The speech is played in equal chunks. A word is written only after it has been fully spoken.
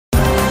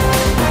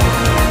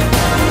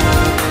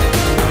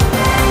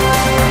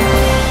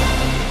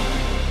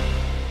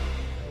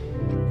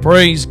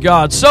Praise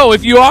God. So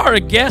if you are a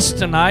guest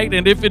tonight,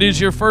 and if it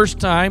is your first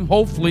time,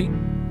 hopefully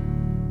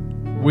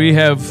we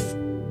have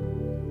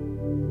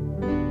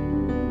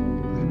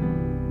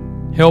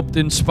helped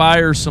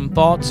inspire some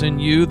thoughts in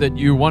you that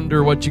you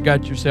wonder what you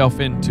got yourself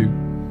into.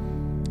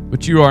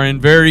 But you are in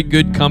very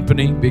good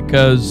company,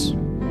 because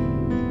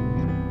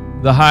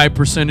the high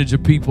percentage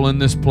of people in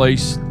this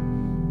place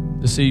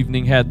this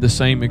evening had the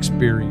same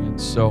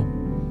experience. So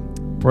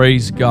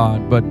praise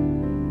God. But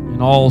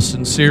in all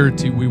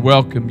sincerity, we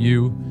welcome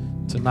you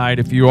tonight.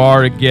 If you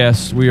are a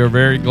guest, we are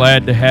very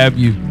glad to have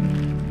you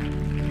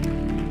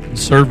in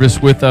service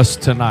with us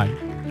tonight.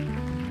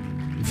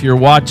 If you're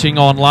watching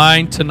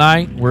online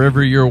tonight,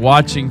 wherever you're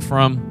watching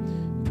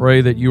from,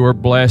 pray that you are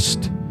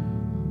blessed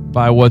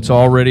by what's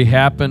already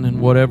happened and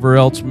whatever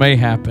else may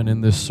happen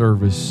in this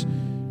service.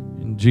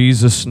 In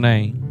Jesus'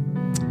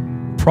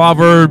 name.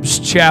 Proverbs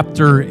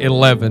chapter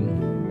 11.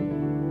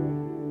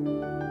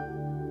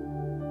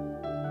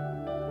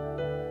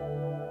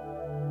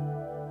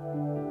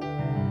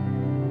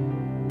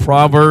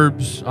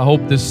 Proverbs, I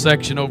hope this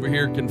section over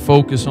here can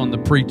focus on the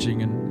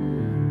preaching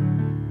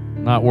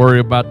and not worry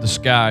about the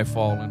sky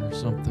falling or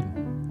something.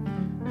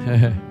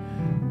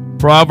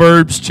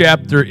 Proverbs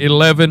chapter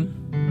 11,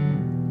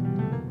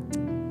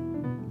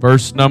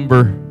 verse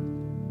number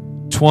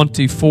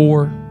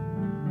 24.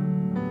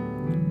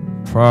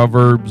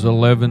 Proverbs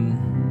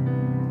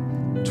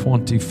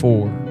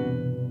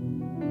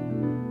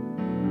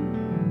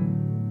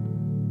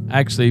 11:24.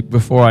 Actually,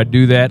 before I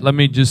do that, let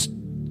me just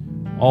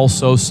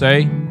also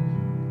say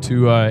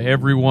to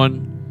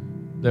everyone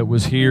that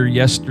was here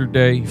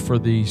yesterday for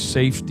the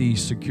safety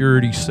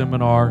security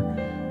seminar,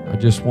 I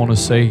just want to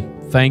say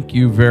thank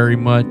you very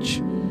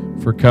much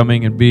for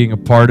coming and being a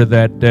part of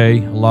that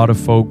day. A lot of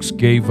folks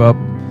gave up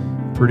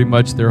pretty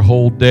much their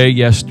whole day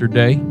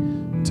yesterday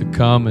to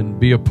come and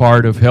be a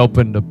part of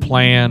helping to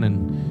plan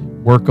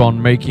and work on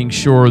making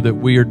sure that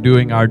we are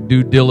doing our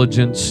due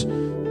diligence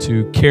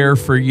to care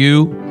for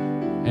you.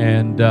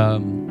 And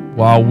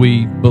while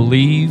we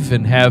believe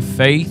and have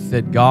faith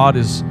that God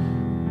is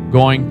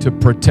going to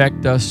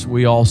protect us,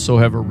 we also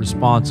have a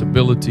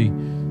responsibility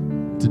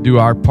to do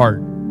our part.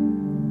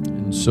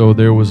 And so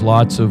there was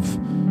lots of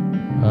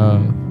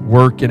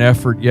work and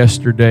effort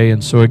yesterday.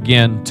 And so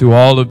again, to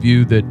all of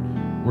you that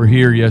were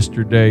here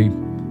yesterday,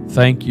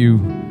 thank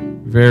you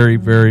very,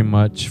 very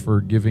much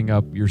for giving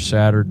up your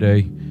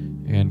Saturday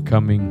and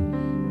coming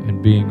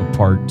and being a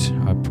part.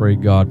 I pray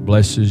God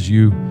blesses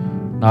you,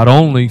 not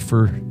only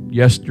for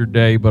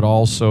yesterday, but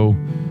also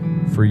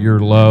for your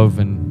love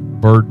and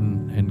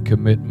burden and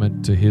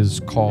commitment to His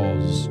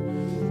cause.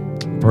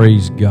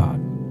 Praise God.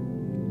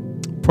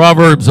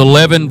 Proverbs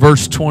 11,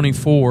 verse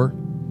 24.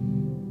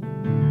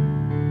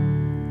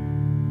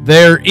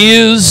 There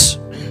is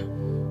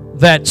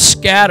that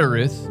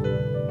scattereth,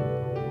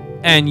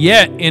 and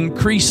yet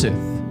increaseth.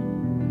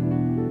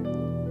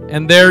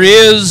 And there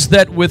is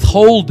that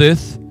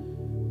withholdeth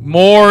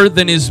more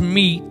than is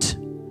meet,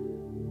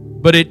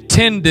 but it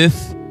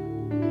tendeth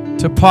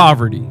to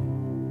poverty.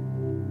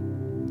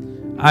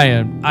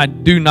 I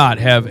do not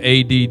have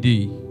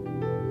ADD,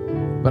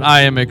 but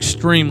I am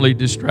extremely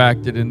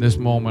distracted in this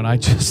moment. I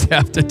just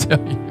have to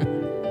tell you.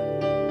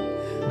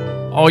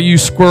 All you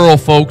squirrel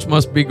folks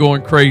must be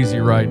going crazy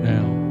right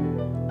now.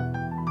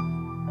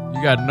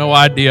 You got no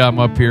idea I'm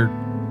up here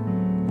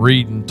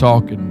reading,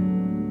 talking.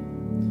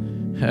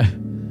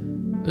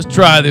 Let's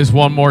try this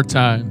one more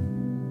time.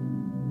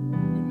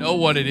 You know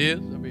what it is?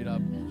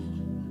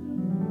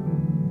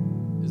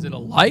 Is it a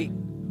light?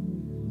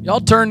 Y'all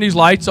turn these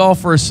lights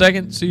off for a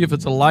second, see if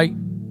it's a light.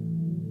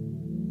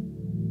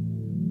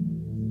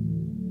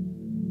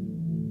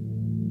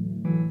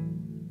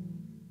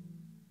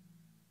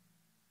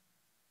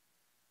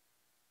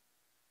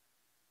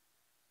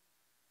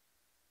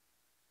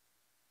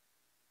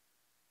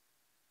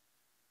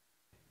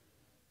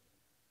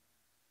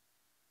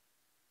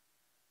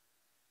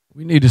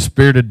 We need a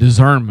spirit of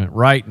discernment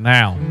right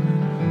now.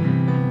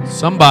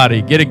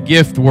 Somebody get a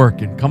gift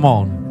working. Come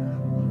on.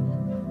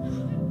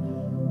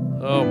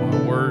 Oh,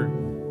 my word.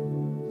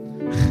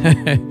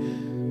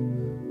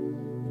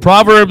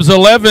 Proverbs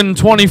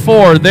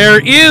 11:24. There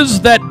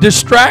is that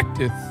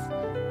distracteth,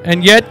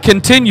 and yet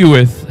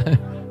continueth.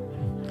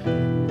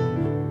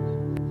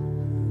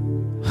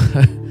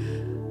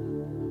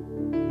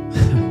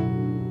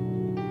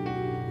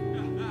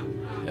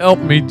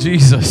 Help me,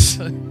 Jesus.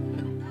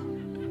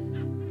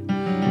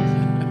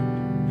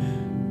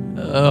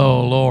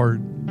 Oh, Lord.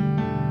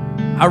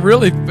 I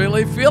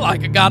really feel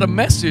like I got a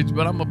message,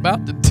 but I'm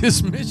about to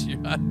dismiss you.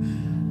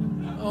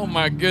 Oh,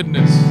 my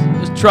goodness.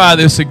 Let's try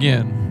this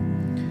again.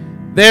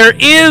 There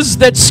is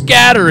that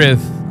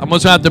scattereth. I'm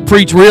going to have to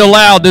preach real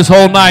loud this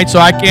whole night so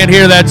I can't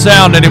hear that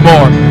sound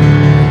anymore.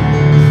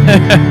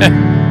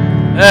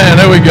 Yeah,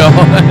 there we go.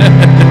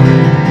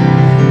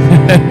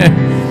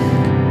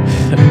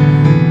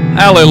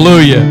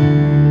 Hallelujah.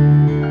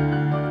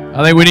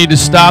 I think we need to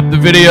stop the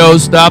video,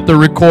 stop the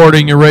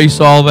recording, erase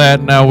all that,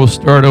 and now we'll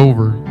start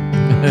over.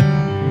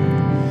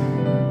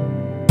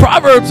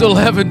 Proverbs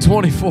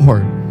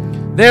 11:24.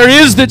 There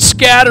is that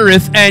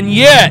scattereth, and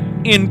yet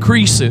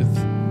increaseth.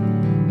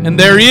 And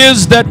there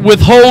is that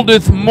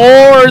withholdeth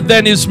more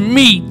than is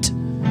meet,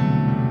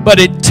 but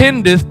it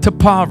tendeth to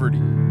poverty.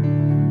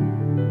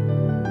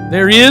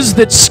 There is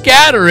that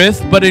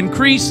scattereth, but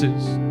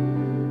increases.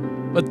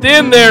 But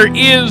then there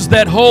is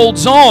that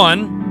holds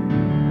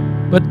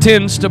on, but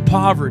tends to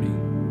poverty.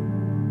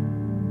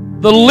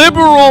 The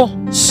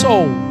liberal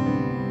soul.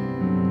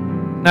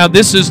 Now,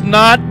 this is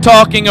not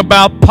talking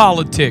about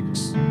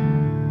politics.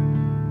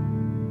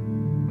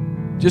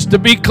 Just to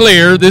be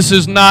clear, this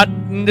is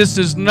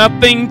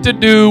nothing to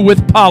do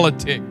with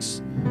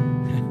politics.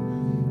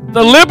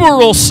 The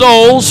liberal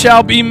soul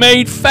shall be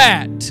made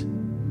fat.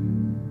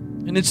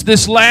 And it's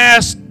this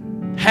last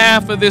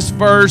half of this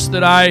verse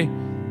that I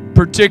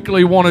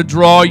particularly want to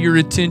draw your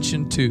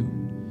attention to.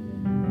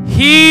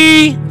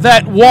 He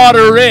that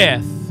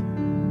watereth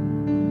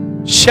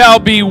shall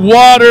be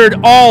watered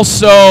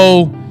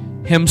also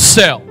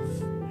himself.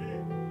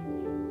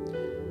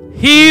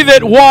 He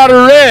that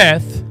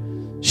watereth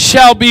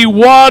shall be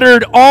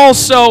watered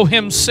also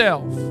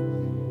himself.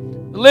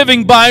 The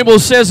Living Bible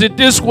says it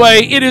this way: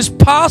 it is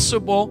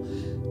possible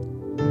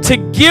to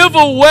give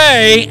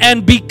away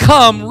and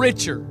become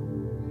richer.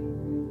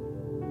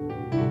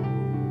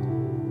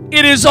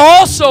 It is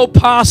also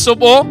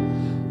possible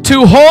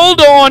to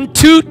hold on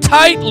too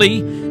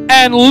tightly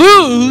and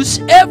lose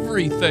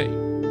everything.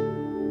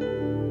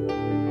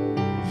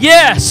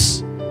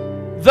 Yes,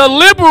 the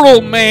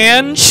liberal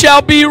man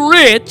shall be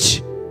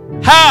rich.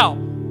 How?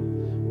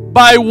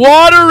 By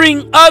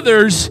watering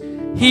others,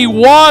 he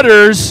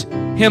waters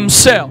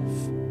himself.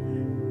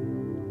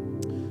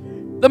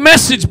 The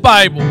Message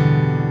Bible.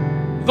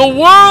 The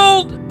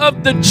world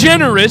of the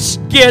generous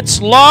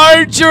gets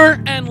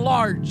larger and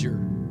larger.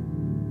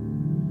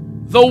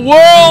 The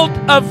world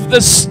of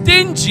the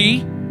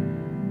stingy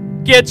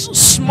gets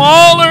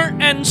smaller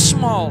and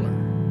smaller.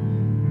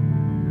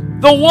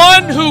 The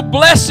one who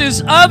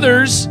blesses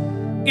others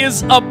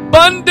is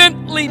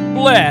abundantly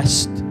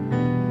blessed.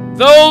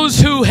 Those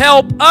who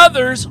help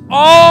others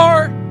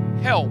are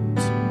helped.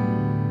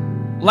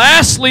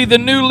 Lastly, the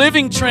New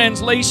Living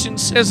Translation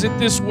says it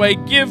this way: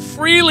 give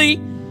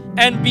freely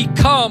and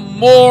become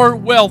more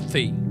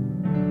wealthy.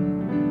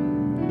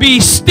 Be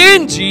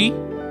stingy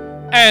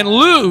and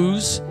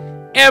lose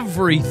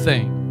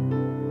everything.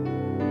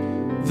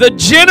 The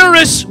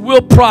generous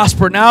will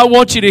prosper. Now I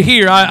want you to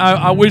hear.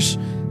 I wish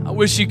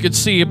you could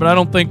see it, but I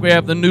don't think we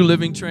have the New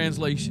Living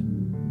Translation.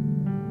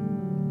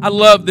 I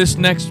love this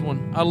next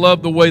one. I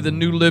love the way the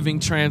New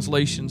Living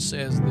Translation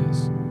says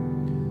this.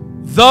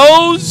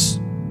 Those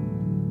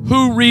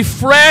who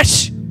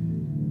refresh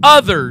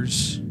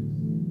others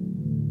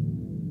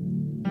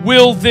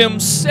will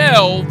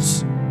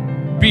themselves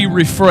be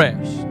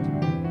refreshed.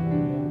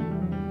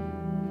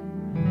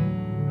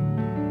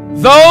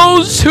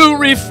 Those who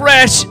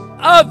refresh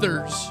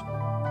others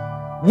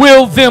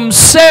will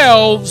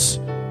themselves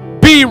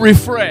be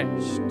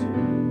refreshed.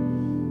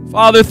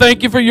 Father,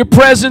 thank you for your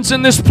presence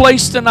in this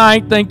place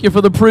tonight. Thank you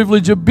for the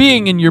privilege of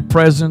being in your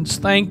presence.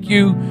 Thank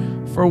you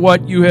for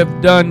what you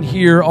have done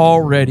here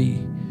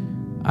already.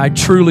 I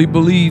truly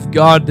believe,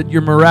 God, that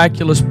your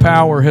miraculous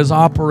power has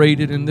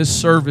operated in this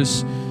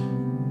service.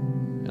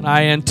 And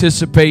I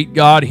anticipate,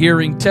 God,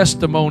 hearing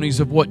testimonies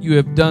of what you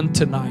have done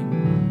tonight.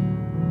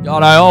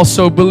 God, I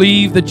also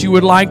believe that you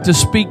would like to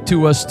speak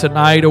to us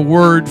tonight, a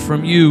word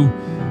from you.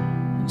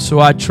 So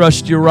I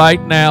trust you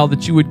right now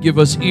that you would give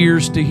us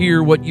ears to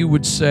hear what you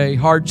would say,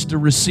 hearts to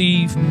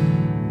receive.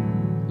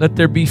 Let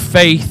there be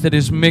faith that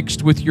is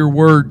mixed with your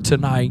word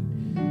tonight.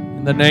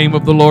 In the name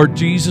of the Lord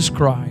Jesus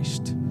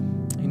Christ.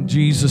 In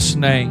Jesus'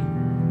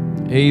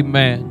 name,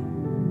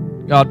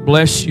 amen. God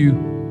bless you.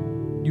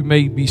 You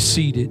may be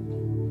seated.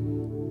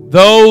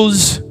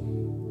 Those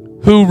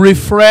who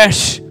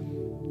refresh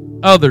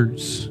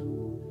others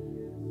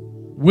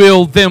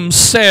will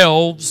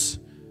themselves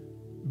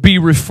be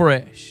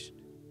refreshed.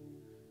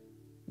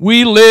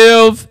 We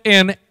live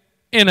in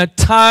a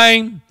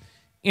time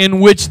in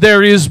which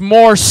there is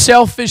more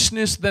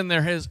selfishness than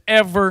there has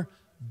ever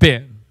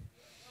been.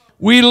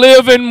 We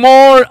live in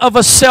more of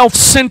a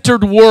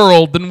self-centered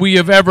world than we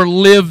have ever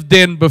lived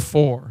in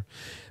before.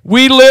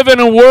 We live in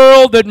a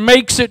world that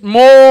makes it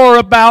more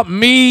about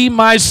me,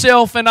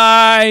 myself, and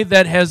I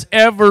than has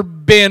ever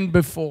been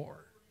before.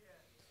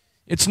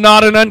 It's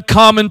not an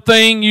uncommon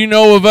thing. You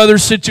know of other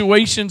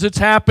situations it's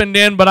happened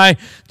in, but I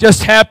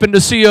just happened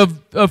to see a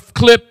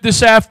clip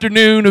this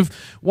afternoon of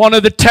one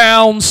of the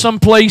towns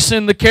someplace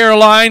in the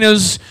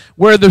Carolinas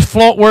where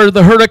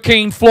the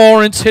Hurricane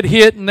Florence had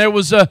hit, and there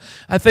was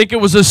I think it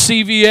was a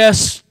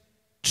CVS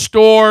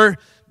store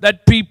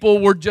that people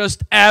were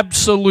just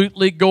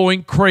absolutely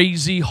going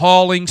crazy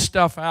hauling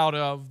stuff out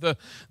of.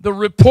 The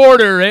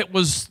reporter,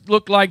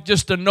 looked like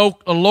just a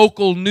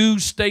local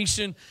news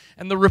station.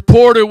 And the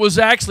reporter was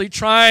actually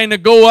trying to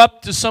go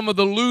up to some of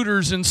the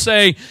looters and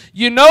say,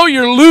 you know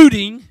you're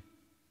looting.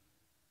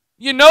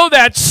 You know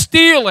that's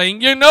stealing.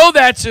 You know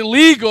that's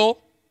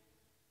illegal.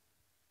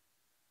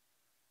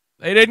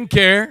 They didn't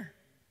care.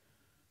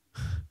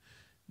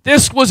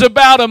 This was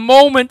about a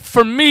moment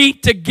for me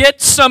to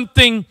get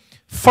something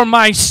for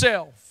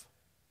myself.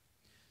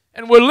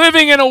 And we're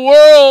living in a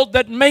world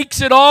that makes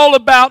it all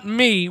about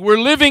me. We're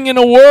living in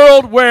a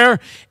world where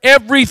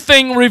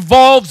everything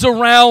revolves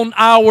around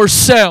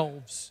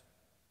ourselves.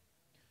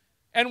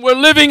 And we're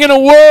living in a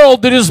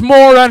world that is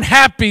more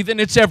unhappy than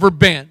it's ever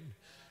been.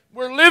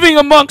 We're living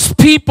amongst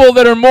people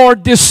that are more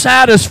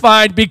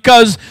dissatisfied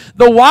because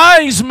the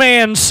wise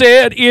man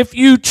said, if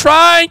you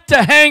try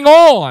to hang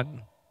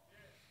on,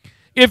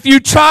 if you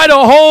try to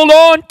hold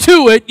on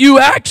to it, you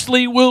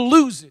actually will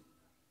lose it.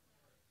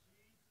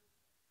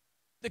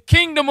 The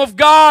kingdom of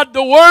God,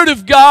 the Word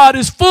of God,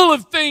 is full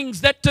of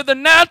things that to the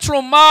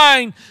natural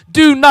mind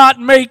do not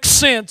make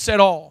sense at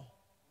all.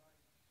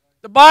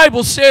 The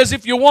Bible says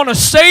if you want to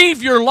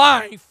save your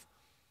life,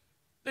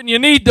 then you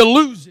need to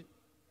lose it.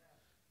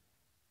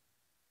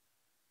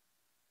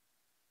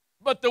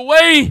 But the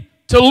way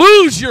to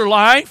lose your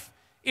life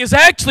is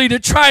actually to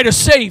try to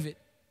save it.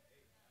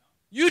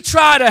 You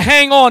try to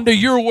hang on to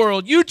your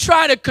world. You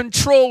try to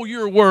control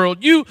your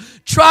world. You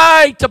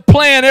try to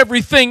plan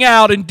everything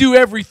out and do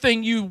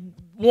everything you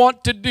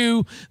want to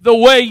do the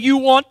way you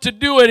want to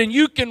do it. And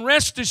you can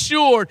rest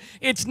assured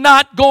it's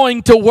not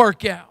going to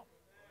work out.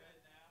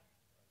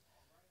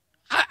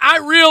 I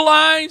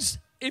realize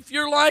if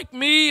you're like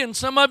me, and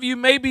some of you,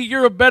 maybe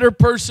you're a better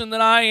person than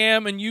I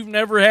am and you've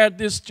never had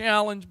this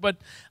challenge, but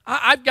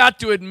I've got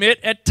to admit,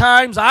 at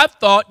times I've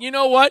thought, you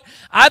know what,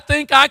 I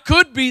think I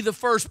could be the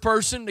first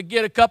person to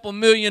get a couple $1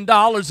 million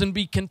and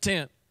be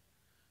content.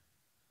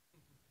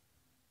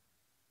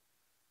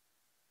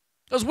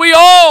 Because we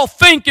all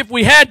think if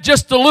we had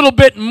just a little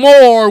bit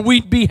more,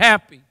 we'd be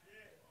happy.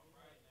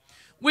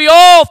 We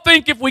all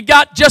think if we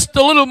got just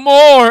a little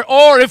more,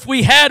 or if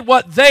we had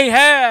what they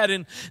had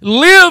and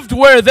lived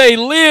where they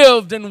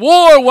lived and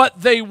wore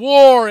what they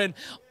wore and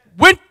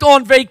went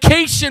on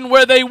vacation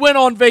where they went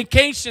on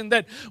vacation,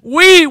 that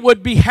we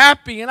would be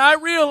happy. And I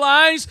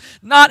realize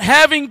not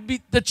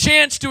having the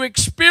chance to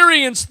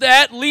experience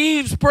that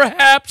leaves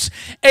perhaps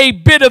a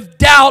bit of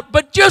doubt,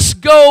 but just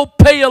go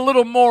pay a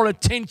little more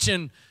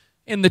attention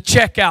in the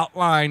checkout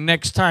line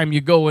next time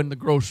you go in the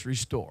grocery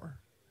store.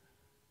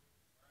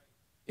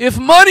 If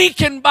money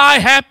can buy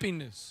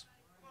happiness,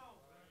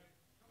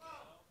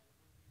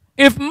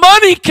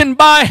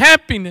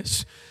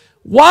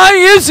 why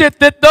is it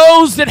that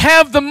those that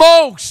have the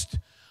most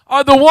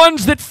are the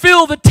ones that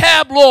fill the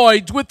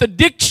tabloids with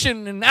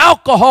addiction and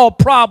alcohol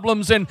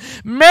problems and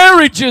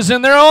marriages,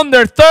 and they're on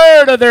their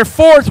third or their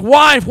fourth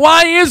wife?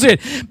 Why is it?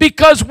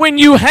 Because when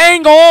you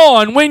hang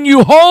on, when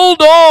you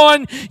hold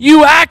on,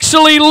 you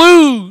actually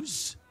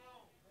lose.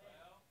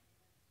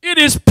 It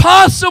is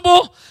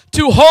possible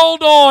to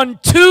hold on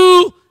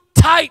too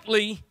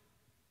tightly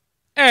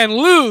and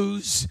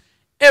lose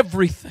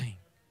everything.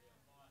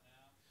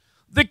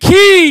 The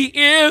key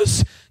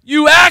is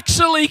you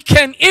actually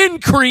can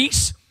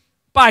increase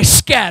by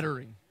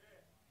scattering.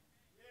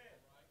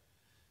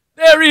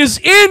 There is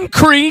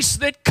increase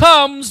that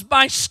comes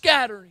by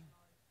scattering.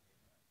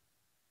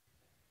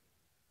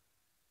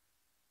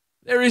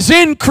 There is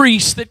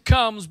increase that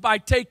comes by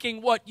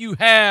taking what you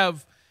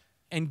have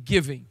and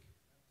giving.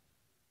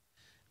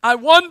 I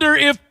wonder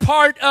if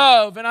part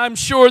of, and I'm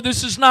sure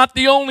this is not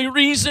the only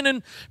reason,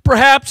 and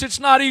perhaps it's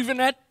not even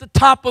at the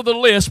top of the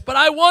list, but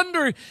I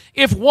wonder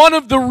if one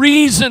of the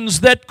reasons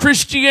that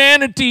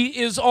Christianity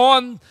is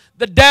on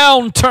the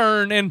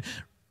downturn and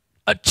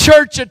a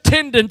church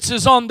attendance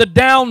is on the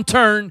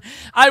downturn,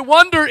 I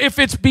wonder if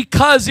it's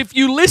because if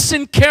you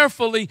listen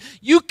carefully,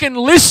 you can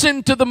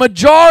listen to the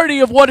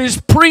majority of what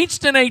is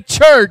preached in a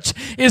church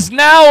is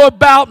now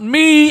about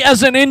me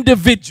as an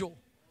individual.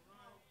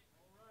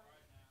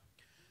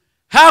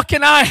 How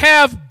can I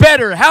have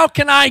better? How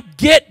can I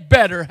get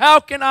better? How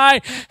can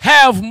I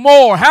have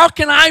more? How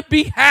can I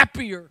be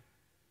happier?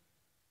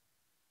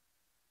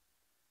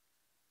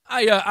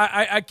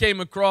 I came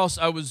across,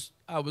 I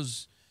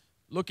was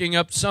looking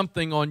up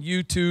something on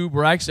YouTube,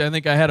 or actually I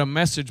think I had a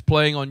message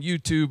playing on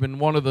YouTube, and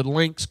one of the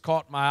links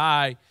caught my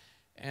eye,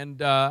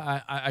 and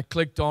I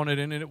clicked on it,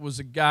 and it was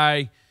a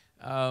guy,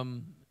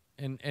 and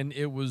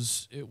it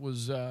was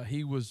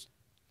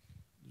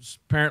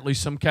apparently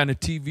some kind of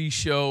TV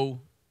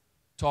show,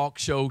 talk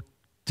show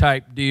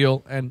type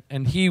deal,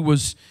 and he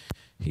was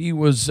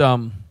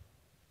the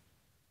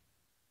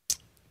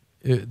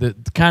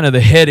kind of the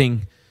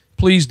heading.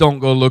 Please don't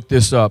go look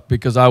this up,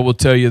 because I will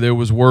tell you there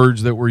was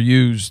words that were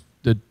used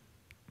that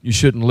you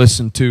shouldn't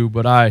listen to,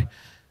 but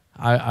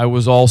I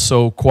was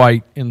also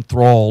quite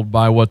enthralled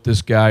by what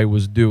this guy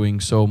was doing,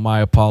 so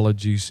my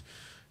apologies.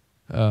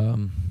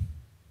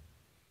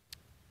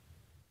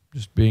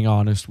 Just being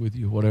honest with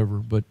you, whatever.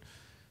 But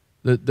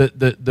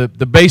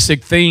the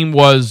basic theme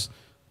was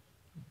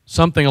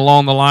something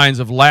along the lines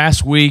of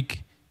last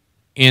week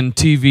in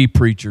TV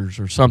preachers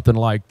or something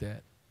like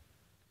that.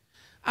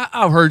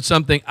 I've heard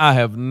something I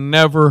have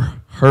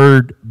never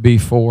heard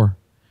before.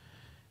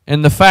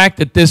 And the fact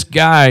that this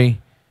guy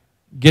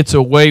gets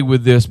away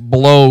with this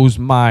blows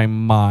my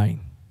mind.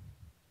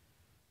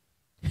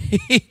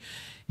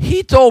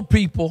 He told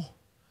people,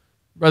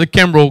 Brother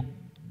Kimbrell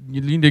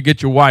you need to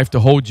get your wife to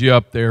hold you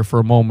up there for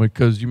a moment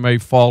because you may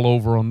fall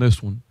over on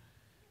this one.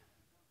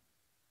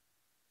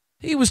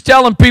 He was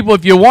telling people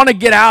if you want to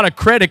get out of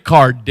credit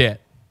card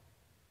debt,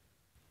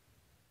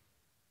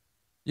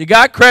 you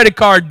got credit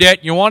card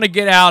debt, you want to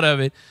get out of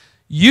it,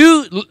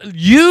 you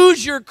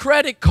use your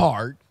credit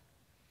card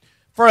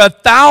for a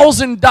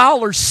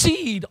 $1,000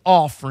 seed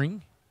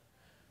offering,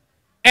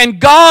 and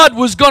God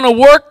was going to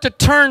work to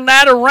turn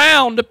that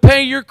around to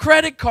pay your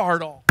credit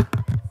card off.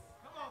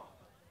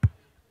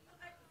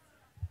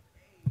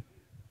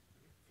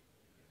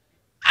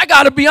 I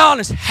got to be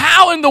honest,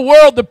 how in the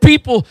world the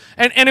people,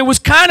 and it was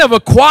kind of a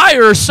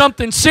choir or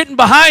something sitting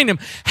behind him,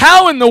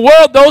 how in the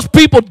world those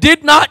people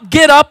did not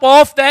get up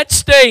off that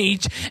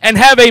stage and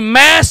have a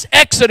mass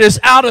exodus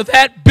out of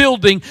that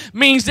building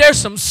means there's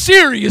some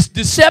serious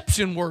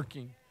deception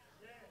working.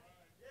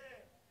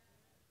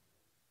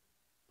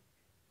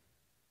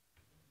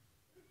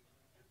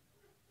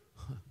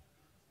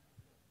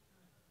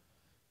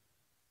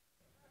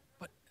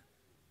 But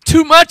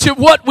too much of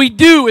what we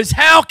do is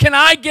how can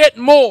I get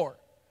more?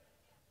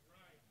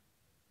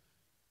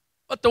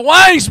 But the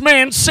wise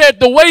man said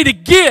the way to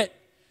get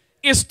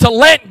is to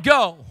let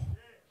go.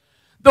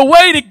 The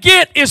way to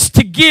get is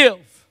to give.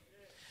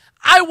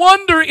 I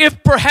wonder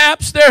if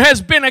perhaps there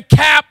has been a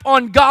cap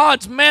on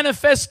God's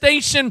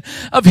manifestation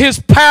of His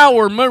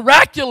power,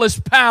 miraculous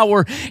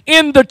power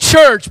in the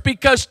church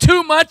because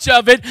too much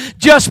of it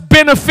just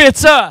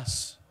benefits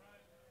us.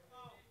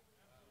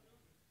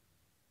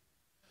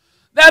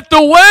 That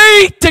the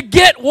way to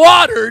get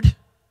watered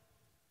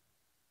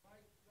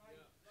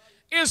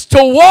is to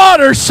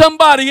water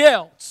somebody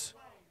else.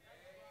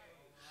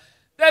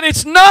 That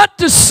it's not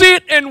to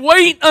sit and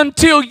wait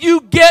until you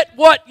get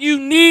what you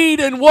need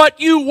and what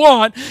you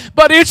want,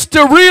 but it's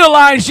to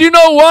realize, you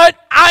know what?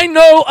 I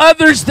know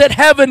others that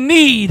have a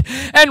need,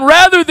 and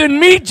rather than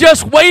me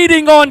just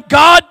waiting on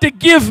God to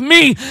give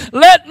me,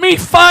 let me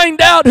find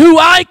out who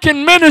I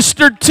can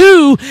minister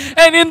to,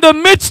 and in the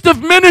midst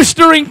of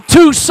ministering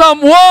to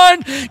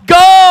someone,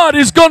 God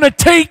is going to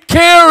take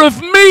care of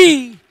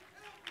me.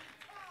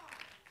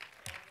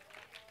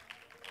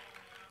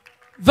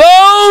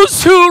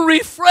 Those who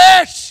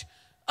refresh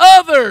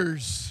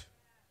others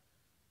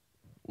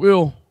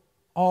will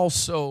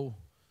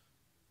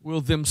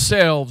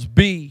themselves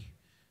be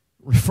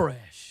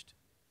refreshed.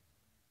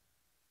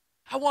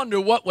 I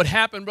wonder what would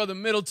happen, Brother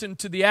Middleton,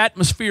 to the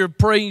atmosphere of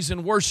praise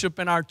and worship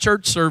in our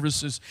church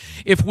services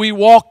if we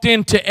walked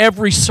into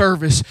every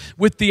service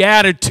with the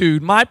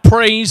attitude, my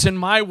praise and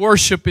my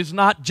worship is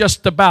not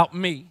just about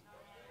me.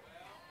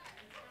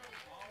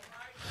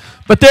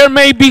 But there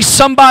may be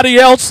somebody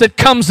else that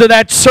comes to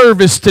that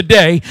service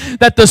today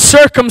that the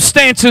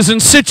circumstances and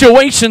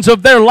situations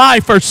of their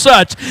life are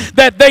such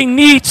that they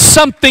need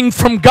something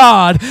from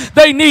God.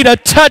 They need a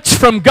touch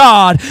from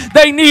God.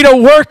 They need a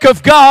work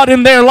of God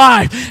in their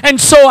life. And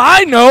so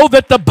I know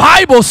that the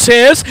Bible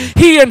says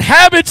He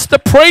inhabits the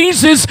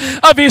praises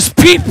of His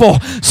people.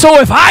 So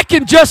if I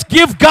can just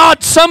give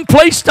God some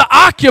place to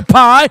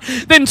occupy,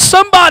 then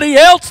somebody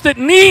else that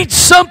needs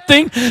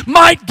something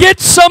might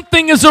get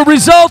something as a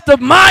result of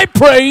my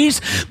praise,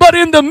 but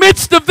in the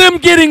midst of them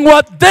getting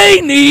what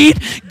they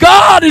need,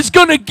 God is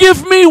going to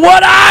give me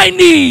what I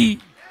need.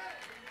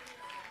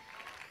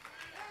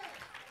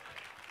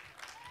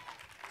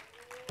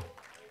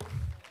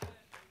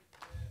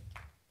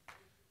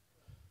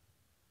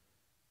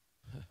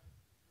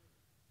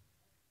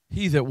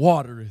 He that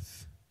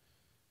watereth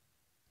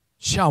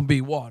shall be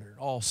watered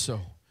also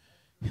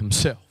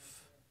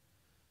himself.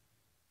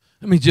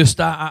 Let me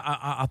just,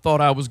 I thought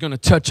I was going to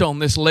touch on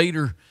this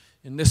later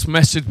in this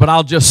message, but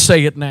I'll just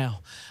say it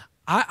now.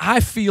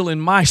 I feel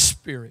in my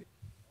spirit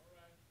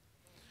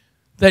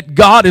that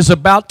God is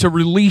about to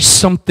release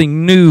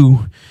something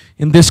new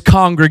in this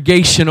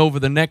congregation over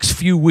the next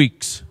few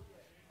weeks.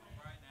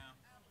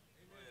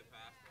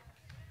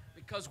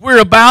 Because we're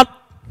about,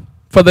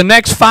 for the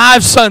next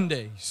 5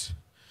 Sundays,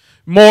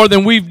 more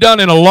than we've done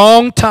in a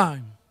long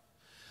time,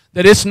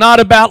 that it's not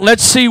about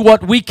let's see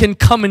what we can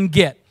come and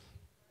get.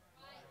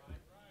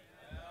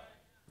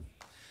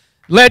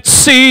 Let's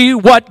see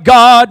what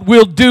God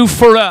will do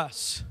for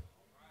us.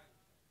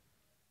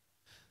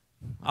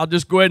 I'll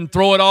just go ahead and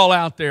throw it all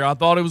out there. I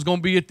thought it was going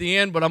to be at the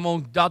end, but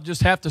I'll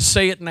just have to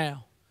say it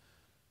now.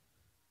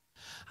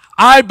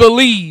 I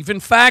believe, in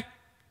fact,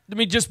 let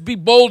me just be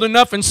bold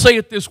enough and say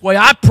it this way.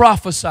 I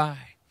prophesy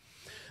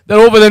that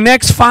over the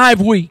next 5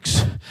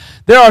 weeks,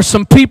 there are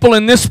some people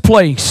in this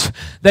place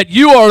that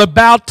you are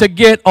about to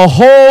get a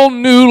whole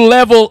new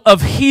level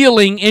of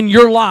healing in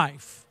your life.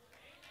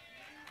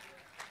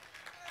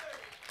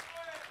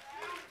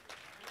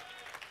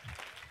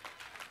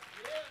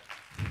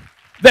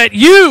 That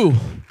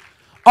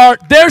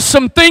there's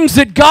some things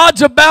that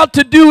God's about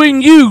to do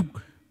in you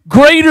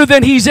greater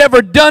than He's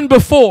ever done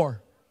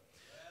before.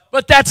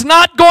 But that's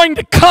not going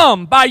to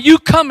come by you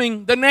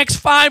coming the next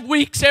 5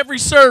 weeks every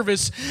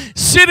service,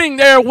 sitting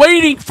there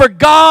waiting for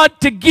God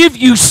to give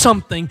you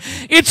something.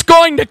 It's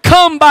going to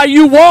come by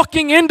you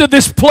walking into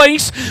this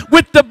place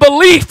with the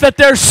belief that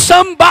there's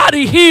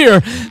somebody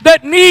here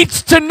that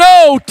needs to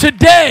know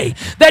today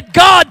that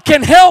God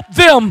can help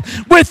them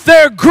with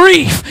their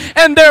grief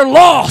and their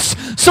loss.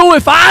 So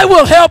if I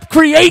will help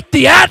create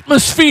the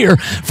atmosphere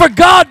for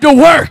God to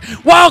work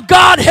while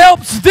God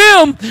helps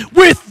them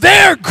with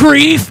their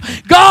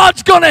grief,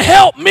 God's going to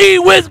help me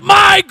with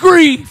my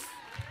grief.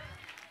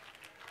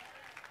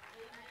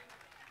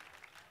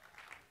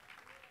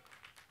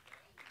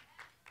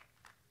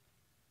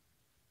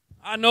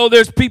 I know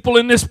there's people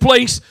in this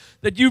place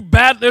that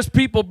there's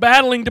people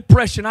battling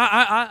depression.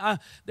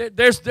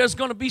 There's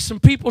going to be some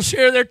people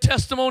share their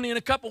testimony in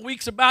a couple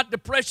weeks about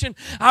depression.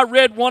 I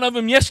read one of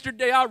them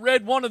yesterday. I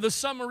read one of the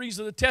summaries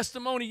of the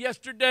testimony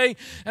yesterday,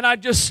 and I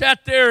just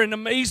sat there in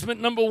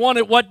amazement, number one,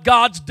 at what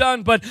God's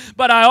done, but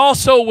I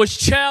also was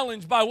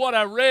challenged by what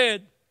I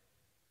read.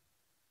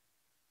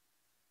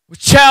 Was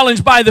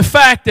challenged by the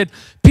fact that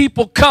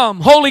people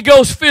come, Holy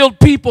Ghost-filled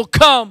people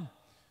come,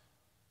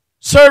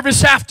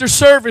 service after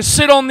service,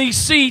 sit on these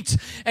seats,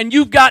 and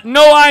you've got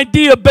no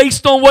idea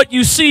based on what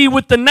you see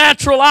with the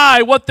natural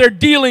eye, what they're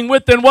dealing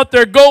with and what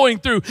they're going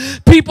through.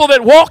 People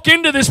that walk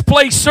into this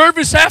place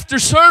service after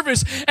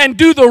service and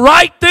do the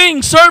right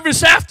thing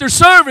service after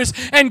service,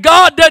 and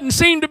God doesn't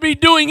seem to be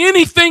doing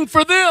anything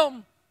for them.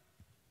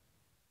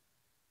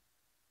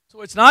 So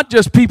it's not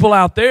just people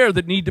out there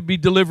that need to be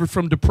delivered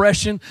from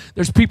depression.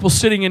 There's people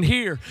sitting in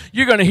here.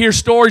 You're going to hear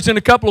stories in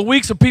a couple of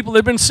weeks of people that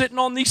have been sitting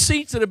on these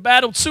seats that have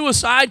battled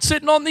suicide,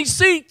 sitting on these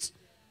seats.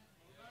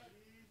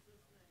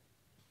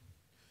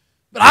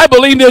 But I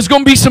believe there's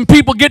going to be some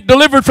people get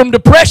delivered from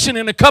depression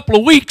in a couple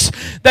of weeks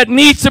that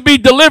needs to be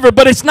delivered.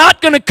 But it's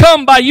not going to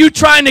come by you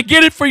trying to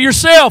get it for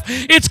yourself.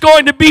 It's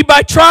going to be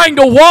by trying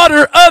to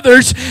water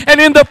others. And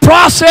in the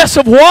process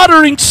of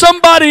watering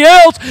somebody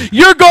else,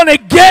 you're going to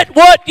get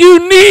what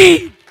you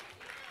need.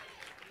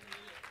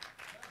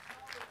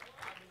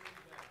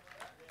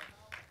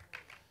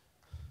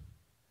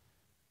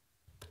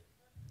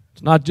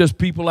 Not just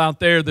people out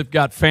there that've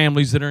got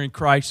families that are in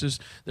crisis.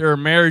 There are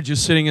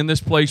marriages sitting in this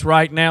place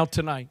right now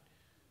tonight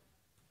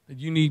that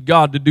you need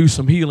God to do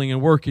some healing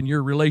and work in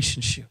your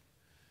relationship.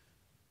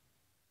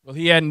 Well,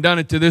 He hadn't done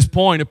it to this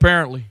point,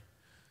 apparently.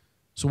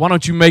 So why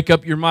don't you make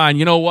up your mind,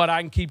 you know what,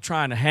 I can keep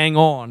trying to hang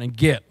on and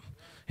get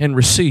and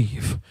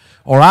receive.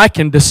 Or I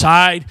can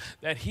decide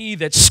that He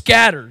that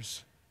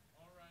scatters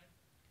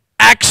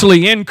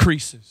actually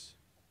increases.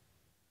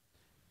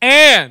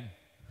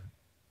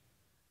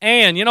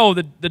 And, you know,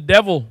 the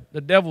devil,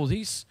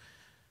 he's,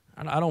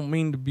 I don't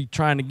mean to be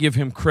trying to give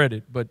him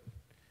credit, but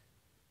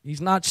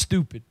he's not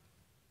stupid.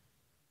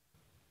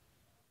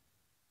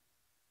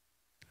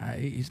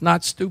 He's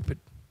not stupid.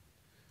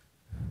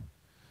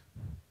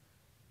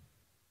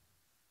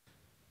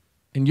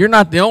 And you're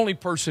not the only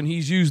person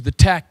he's used the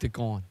tactic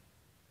on.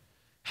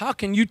 How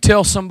can you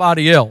tell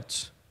somebody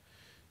else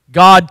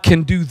God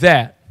can do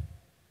that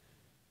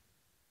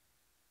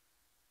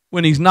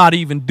when He's not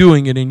even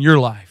doing it in your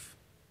life?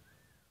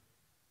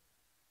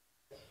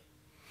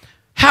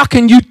 How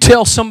can you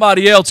tell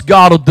somebody else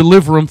God will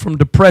deliver them from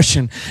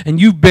depression and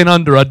you've been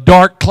under a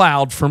dark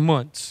cloud for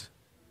months?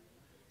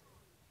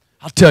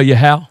 I'll tell you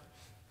how.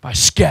 By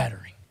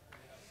scattering.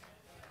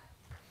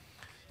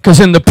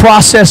 Because in the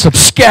process of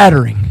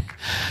scattering,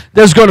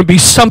 there's going to be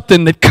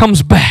something that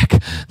comes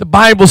back. The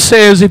Bible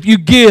says if you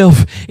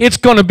give, it's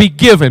going to be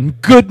given.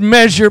 Good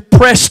measure,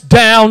 pressed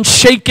down,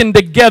 shaken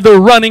together,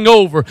 running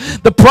over.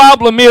 The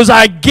problem is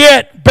I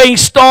get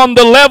based on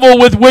the level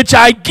with which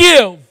I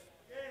give.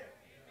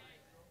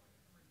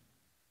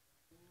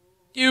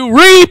 You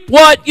reap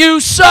what you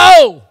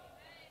sow.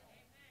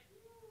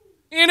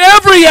 In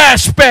every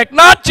aspect,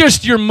 not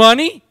just your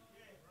money.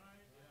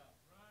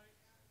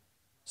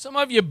 Some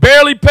of you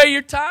barely pay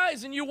your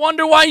tithes and you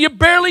wonder why you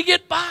barely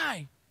get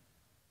by.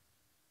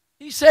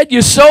 He said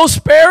you sow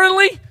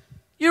sparingly,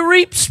 you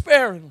reap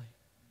sparingly.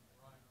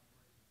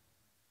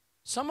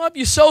 Some of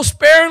you sow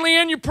sparingly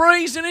in your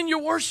praise and in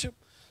your worship.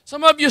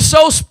 Some of you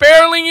sow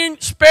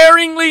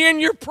sparingly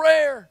in your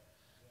prayer.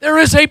 There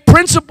is a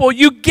principle.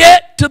 You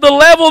get to the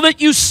level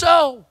that you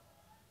sow.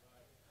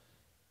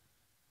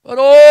 But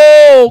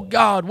oh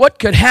God, what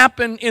could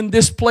happen in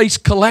this place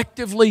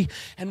collectively,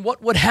 and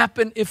what would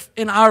happen if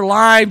in our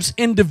lives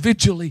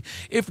individually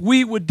if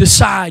we would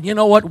decide, you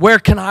know what, where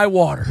can I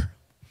water?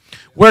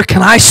 Where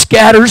can I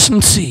scatter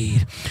some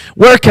seed?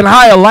 Where can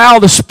I allow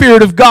the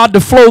Spirit of God to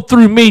flow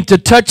through me to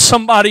touch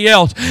somebody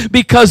else?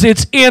 Because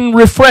it's in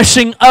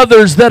refreshing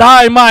others that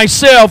I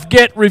myself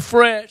get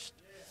refreshed.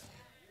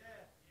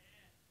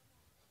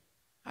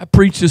 I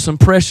preach to some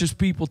precious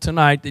people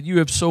tonight that you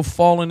have so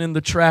fallen in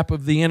the trap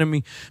of the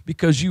enemy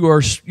because you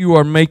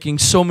are making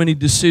so many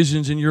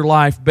decisions in your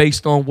life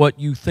based on what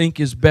you think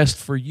is best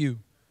for you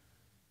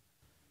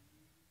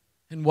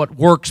and what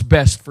works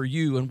best for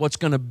you and what's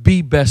going to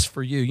be best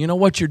for you. You know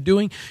what you're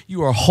doing?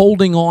 You are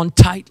holding on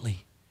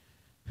tightly.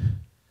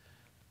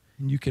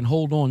 And you can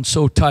hold on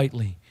so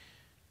tightly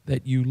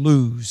that you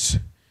lose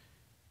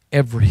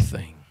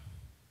everything.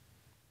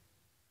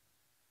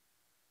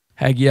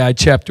 Haggai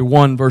chapter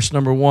 1, verse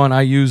number 1.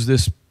 I used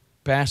this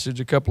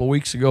passage a couple of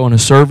weeks ago in a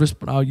service,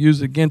 but I'll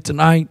use it again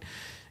tonight.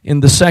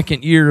 In the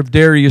 2nd year of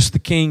Darius the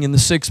king, in the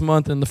 6th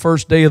month, and the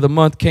 1st day of the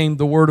month, came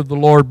the word of the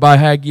Lord by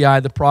Haggai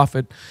the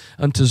prophet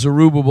unto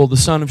Zerubbabel the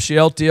son of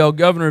Shealtiel,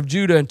 governor of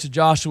Judah, and to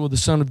Joshua the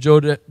son of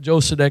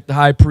Josedech the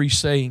high priest,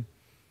 saying,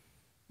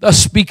 Thus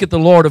speaketh the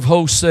Lord of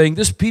hosts, saying,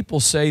 This people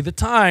say, The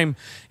time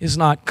is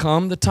not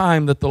come, the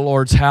time that the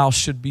Lord's house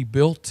should be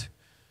built.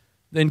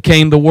 Then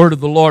came the word of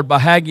the Lord by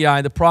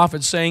Haggai the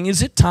prophet, saying,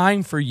 Is it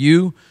time for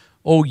you,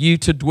 O ye,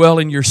 to dwell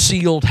in your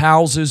sealed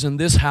houses, and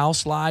this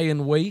house lie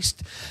in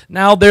waste?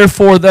 Now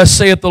therefore thus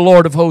saith the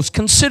Lord of hosts,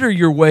 Consider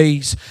your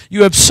ways.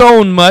 You have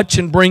sown much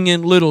and bring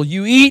in little.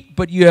 You eat,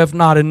 but you have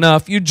not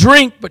enough. You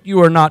drink, but you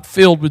are not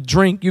filled with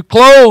drink. You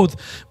clothe,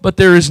 but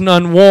there is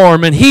none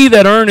warm. And he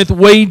that earneth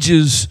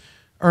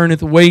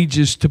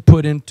wages to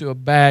put into a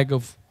bag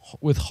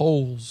with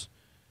holes.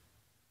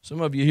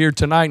 Some of you here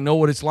tonight know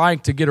what it's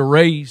like to get a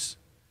raise.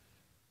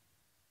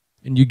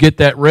 And you get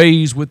that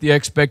raise with the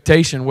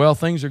expectation, well,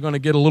 things are going to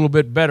get a little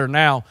bit better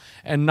now,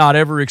 and not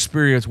ever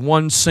experience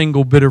one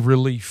single bit of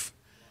relief.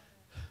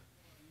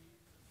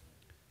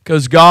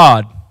 Because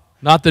God,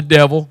 not the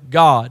devil,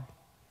 God,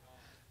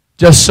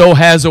 just so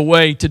has a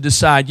way to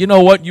decide, you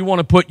know what, you want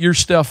to put your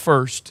stuff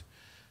first.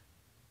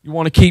 You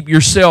want to keep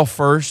yourself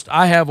first.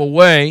 I have a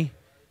way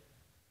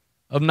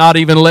of not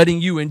even letting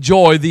you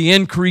enjoy the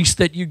increase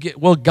that you get.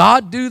 Will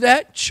God do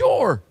that?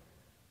 Sure.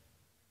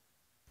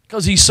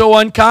 Because He's so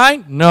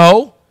unkind?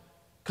 No.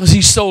 Because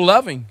He's so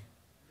loving.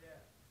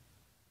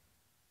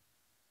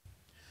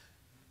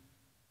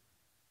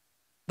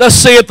 Thus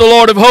saith the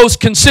Lord of hosts,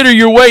 Consider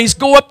your ways,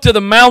 go up to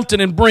the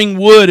mountain and bring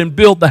wood and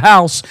build the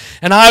house,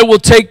 and I will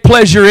take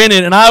pleasure in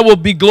it, and I will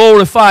be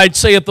glorified,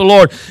 saith the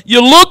Lord.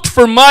 You looked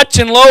for much,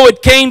 and lo,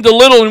 it came to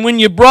little, and when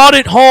you brought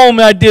it home,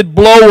 I did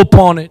blow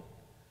upon it.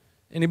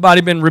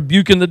 Anybody been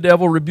rebuking the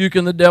devil,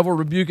 rebuking the devil,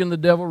 rebuking the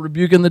devil,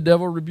 rebuking the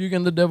devil,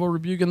 rebuking the devil,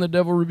 rebuking the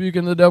devil,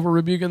 rebuking the devil,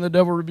 rebuking the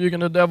devil, rebuking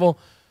the devil,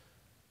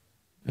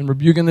 and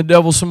rebuking the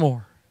devil some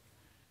more?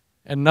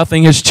 And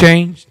nothing has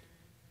changed?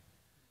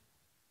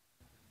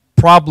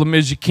 Problem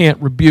is you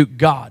can't rebuke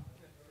God.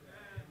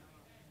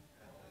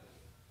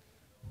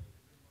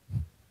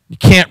 You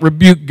can't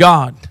rebuke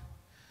God.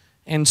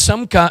 And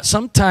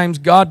sometimes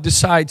God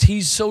decides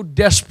He's so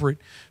desperate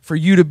for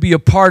you to be a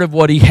part of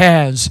what He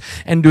has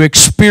and to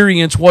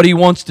experience what He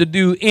wants to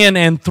do in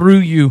and through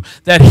you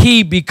that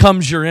He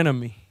becomes your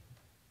enemy.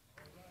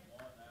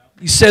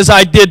 He says,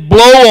 I did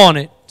blow on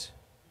it.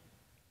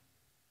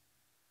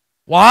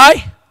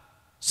 Why?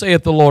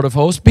 Saith the Lord of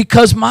hosts,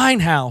 because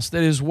mine house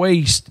that is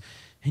waste,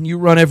 and you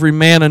run every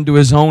man unto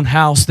his own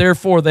house.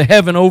 Therefore the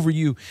heaven over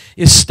you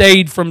is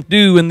stayed from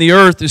dew, and the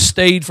earth is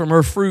stayed from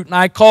her fruit. And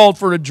I called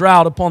for a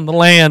drought upon the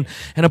land,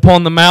 and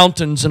upon the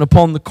mountains, and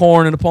upon the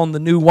corn, and upon the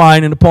new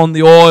wine, and upon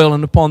the oil,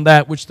 and upon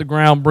that which the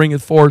ground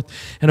bringeth forth,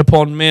 and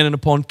upon men, and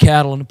upon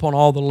cattle, and upon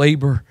all the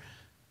labor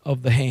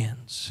of the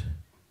hands.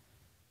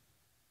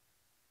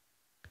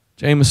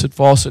 Jamieson,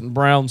 Fawcett, and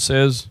Brown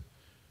says,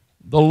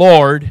 the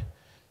Lord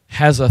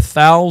has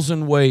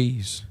 1,000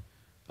 ways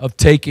of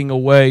taking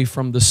away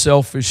from the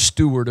selfish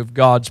steward of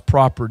God's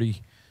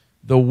property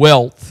the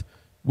wealth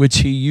which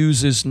he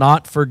uses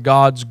not for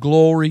God's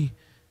glory,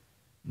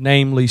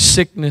 namely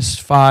sickness,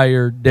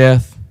 fire,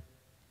 death,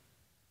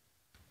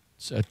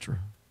 etc.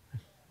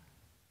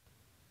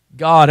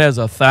 God has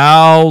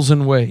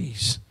 1,000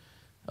 ways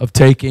of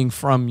taking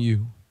from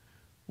you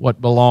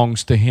what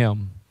belongs to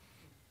Him,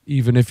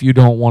 even if you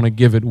don't want to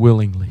give it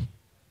willingly.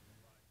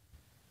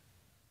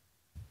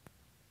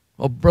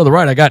 Well, Brother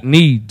Wright, I got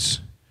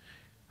needs.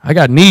 I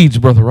got needs,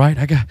 Brother Wright.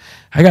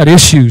 I got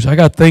issues. I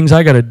got things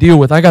I got to deal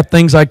with. I got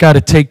things I got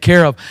to take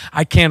care of.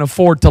 I can't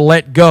afford to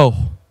let go.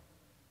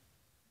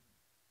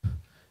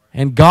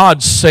 And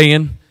God's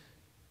saying,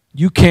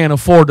 you can't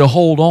afford to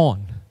hold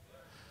on.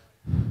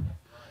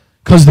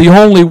 Because the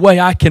only way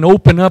I can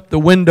open up the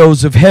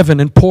windows of heaven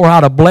and pour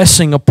out a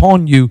blessing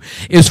upon you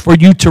is for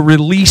you to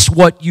release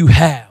what you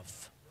have.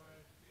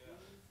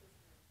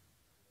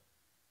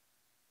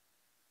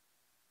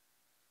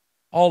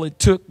 All it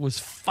took was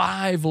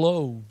 5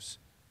 loaves.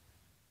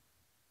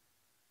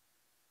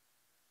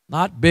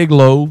 Not big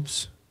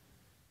loaves.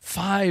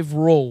 5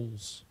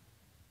 rolls.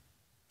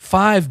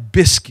 5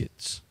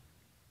 biscuits.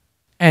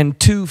 And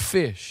 2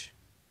 fish.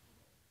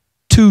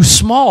 2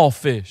 small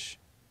fish.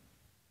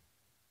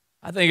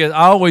 I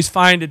always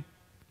find it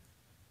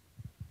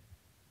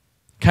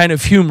kind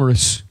of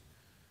humorous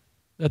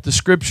that the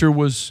Scripture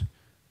was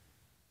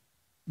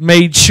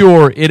made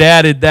sure it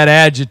added that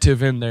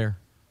adjective in there.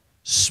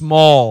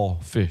 Small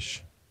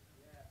fish.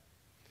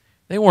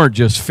 They weren't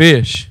just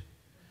fish.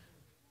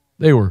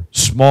 They were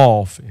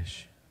small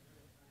fish.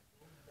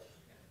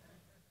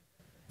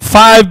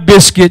 5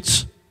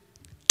 biscuits,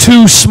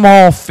 2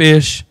 small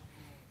fish,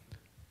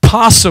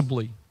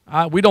 possibly,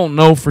 we don't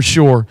know for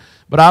sure,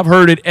 But I've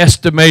heard it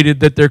estimated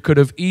that there could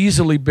have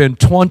easily been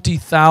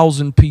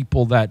 20,000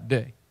 people that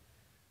day.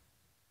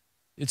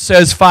 It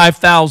says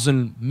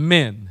 5,000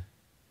 men.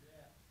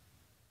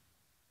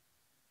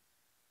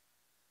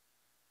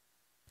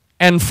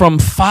 And from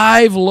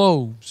 5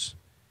 loaves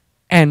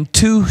and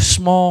 2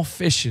 small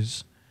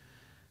fishes,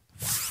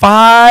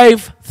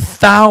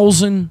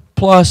 5,000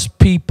 plus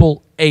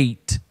people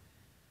ate.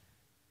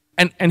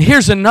 And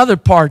here's another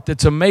part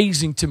that's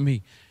amazing to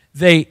me.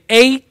 They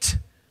ate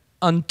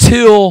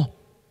until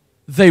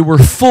they were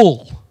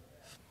full.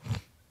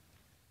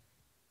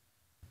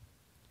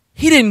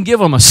 He didn't give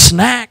them a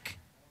snack.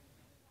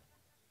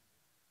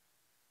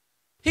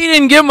 He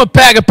didn't give them a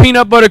pack of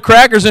peanut butter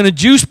crackers and a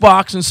juice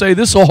box and say,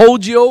 this will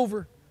hold you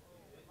over.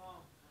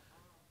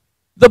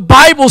 The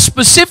Bible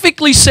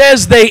specifically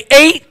says they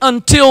ate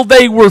until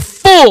they were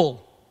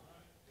full.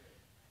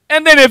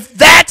 And then if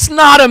that's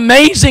not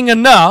amazing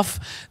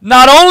enough,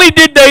 not only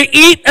did they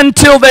eat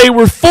until they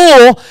were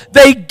full,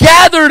 they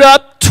gathered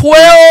up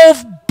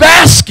 12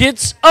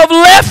 baskets of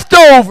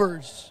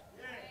leftovers.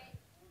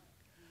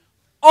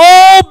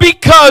 All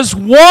because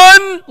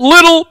one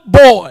little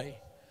boy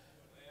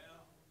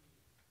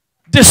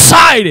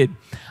decided,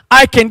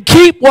 I can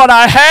keep what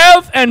I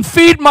have and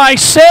feed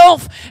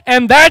myself,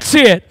 and that's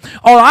it.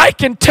 Or I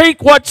can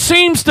take what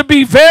seems to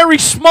be very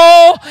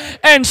small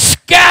and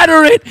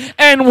scatter it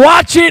and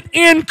watch it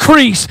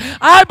increase.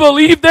 I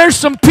believe there's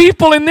some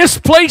people in this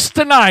place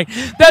tonight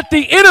that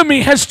the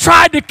enemy has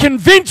tried to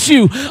convince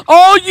you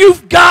all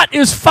you've got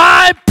is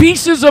 5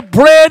 pieces of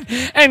bread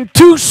and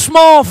 2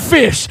 small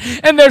fish,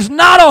 and there's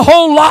not a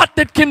whole lot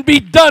that can be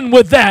done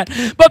with that.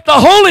 But the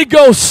Holy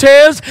Ghost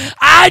says,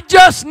 I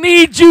just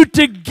need you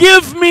to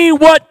give me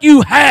what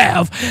you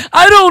have.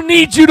 I don't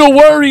need you to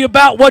worry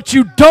about what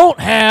you don't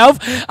have.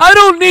 I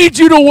don't need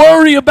you to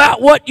worry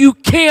about what you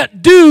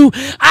can't do.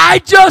 I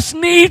just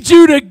need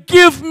you to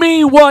give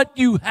me what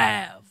you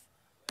have.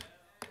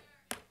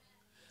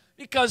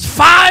 Because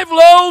 5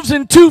 loaves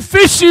and 2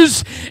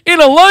 fishes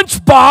in a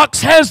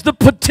lunchbox has the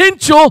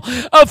potential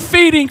of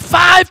feeding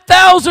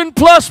 5,000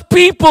 plus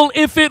people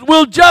if it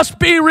will just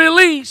be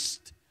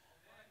released.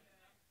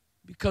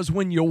 Because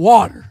when you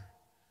water,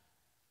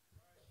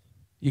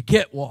 you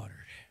get watered.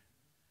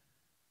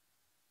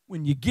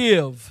 When you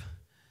give,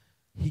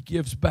 He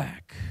gives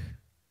back.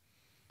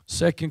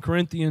 2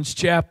 Corinthians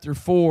chapter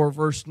 4,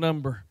 verse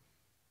number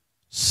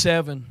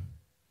 7.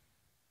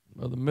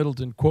 Brother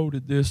Middleton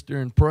quoted this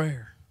during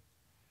prayer.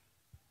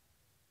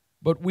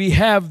 But we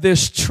have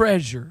this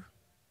treasure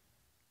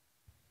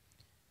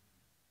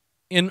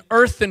in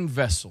earthen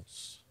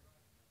vessels,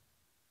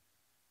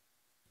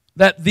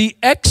 that the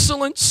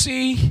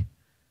excellency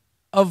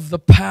of the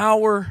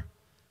power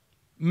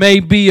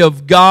may be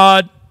of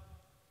God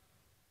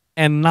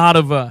and not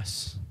of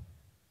us.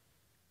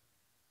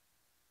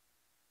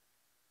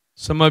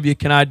 Some of you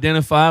can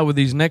identify with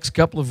these next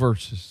couple of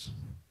verses.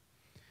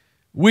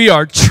 We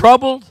are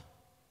troubled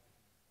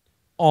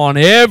on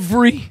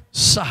every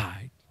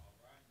side.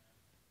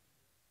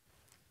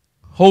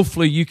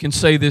 Hopefully you can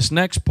say this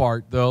next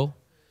part though.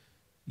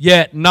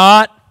 Yet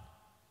not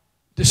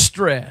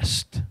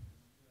distressed.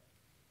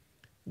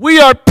 We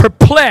are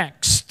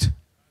perplexed,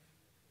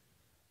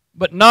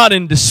 but not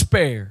in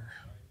despair.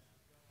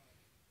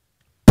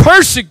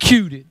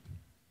 Persecuted,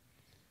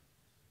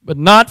 but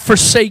not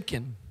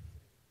forsaken.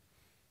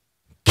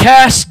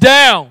 Cast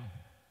down,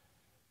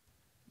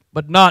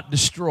 but not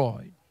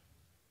destroyed.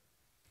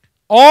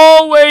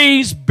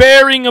 Always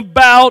bearing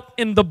about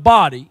in the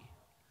body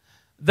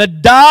the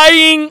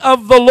dying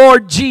of the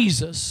Lord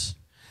Jesus,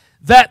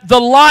 that the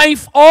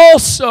life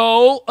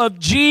also of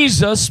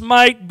Jesus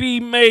might be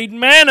made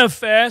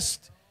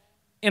manifest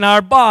in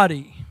our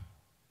body.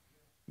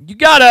 You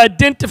got to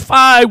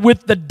identify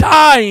with the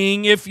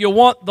dying if you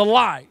want the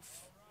life.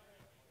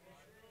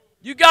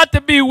 You got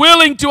to be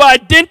willing to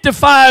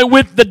identify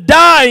with the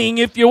dying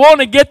if you want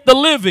to get the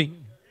living.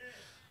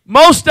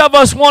 Most of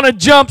us want to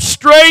jump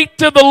straight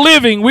to the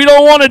living. We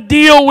don't want to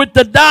deal with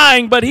the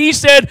dying. But He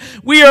said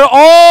we are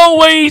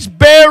always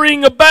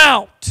bearing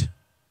about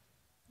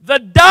the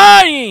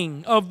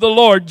dying of the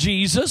Lord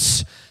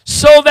Jesus,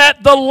 so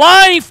that the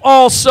life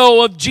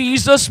also of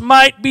Jesus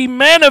might be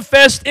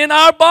manifest in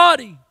our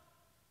body.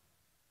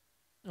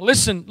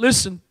 Listen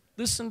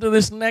to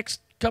this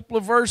next couple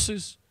of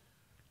verses.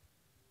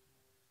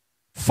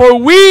 For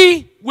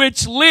we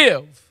which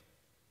live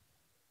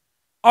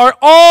are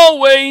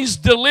always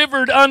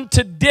delivered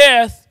unto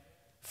death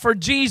for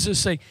Jesus'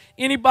 sake.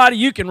 Anybody,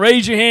 you can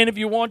raise your hand if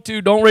you want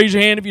to. Don't raise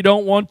your hand if you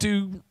don't want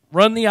to.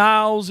 Run the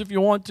aisles if you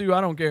want to.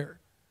 I don't care.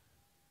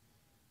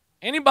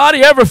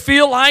 Anybody ever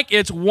feel like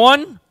it's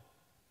one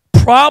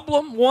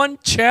problem, one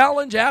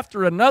challenge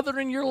after another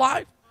in your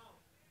life?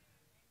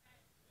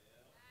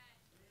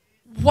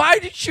 Why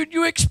should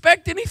you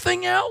expect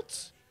anything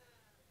else?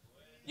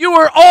 You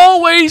are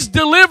always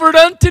delivered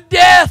unto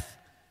death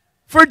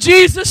for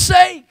Jesus'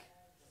 sake.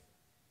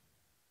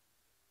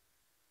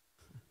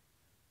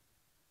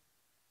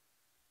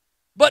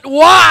 But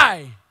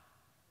why?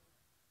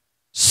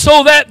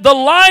 So that the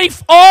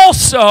life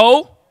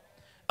also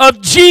of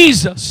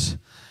Jesus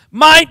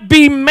might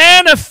be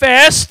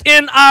manifest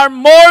in our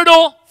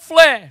mortal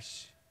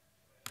flesh,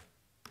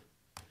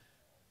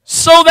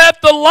 so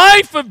that the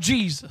life of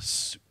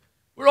Jesus,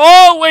 we're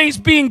always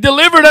being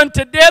delivered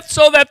unto death,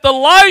 so that the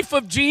life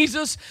of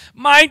Jesus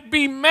might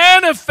be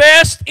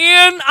manifest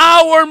in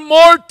our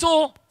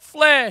mortal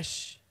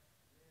flesh.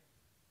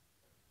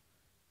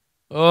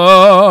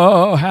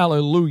 Oh,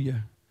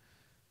 hallelujah.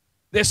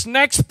 This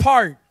next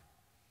part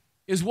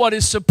is what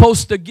is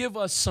supposed to give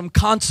us some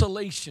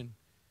consolation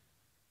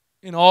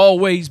in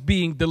always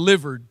being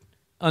delivered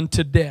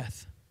unto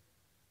death.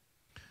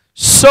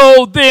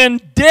 So then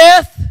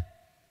death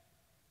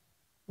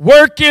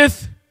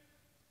worketh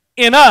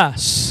in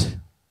us,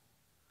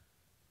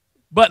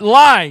 but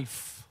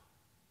life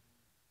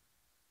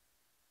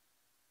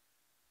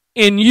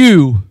in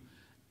you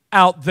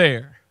out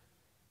there.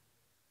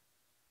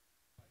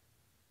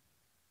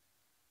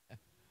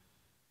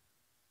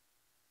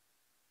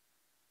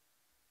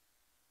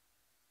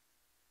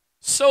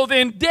 So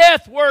then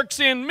death works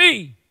in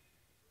me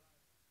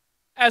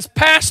as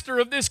pastor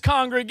of this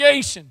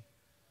congregation,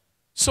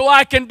 so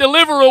I can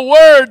deliver a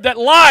word that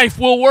life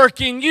will work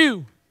in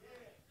you.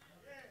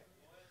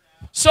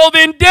 So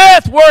then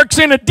death works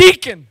in a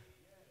deacon,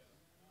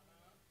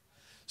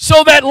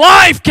 so that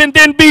life can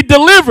then be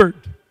delivered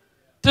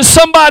to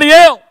somebody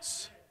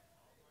else.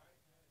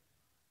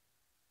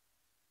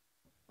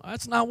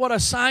 That's not what I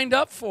signed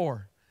up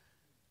for.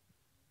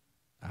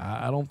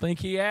 I don't think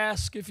he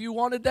asked if you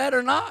wanted that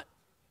or not.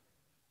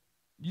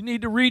 You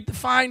need to read the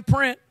fine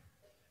print.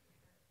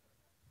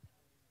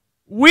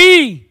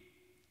 We,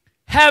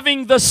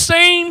 having the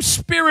same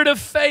spirit of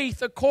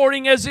faith,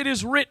 according as it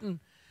is written,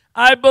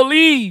 I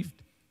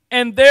believed,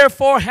 and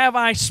therefore have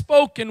I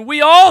spoken.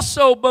 We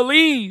also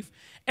believe,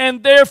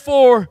 and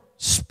therefore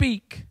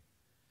speak,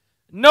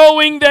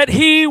 knowing that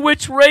he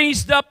which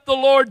raised up the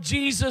Lord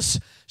Jesus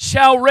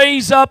shall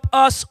raise up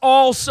us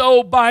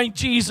also by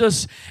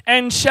Jesus,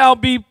 and shall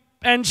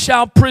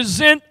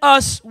present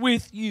us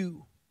with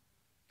you.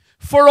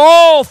 For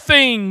all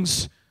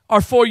things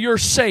are for your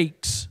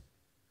sakes.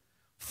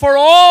 For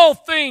all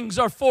things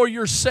are for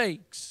your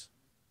sakes.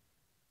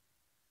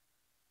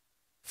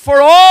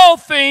 For all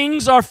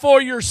things are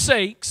for your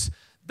sakes,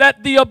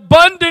 that the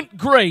abundant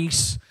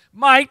grace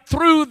might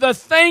through the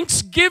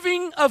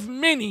thanksgiving of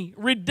many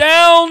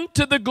redound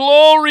to the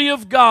glory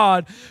of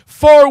God,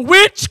 for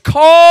which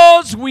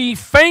cause we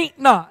faint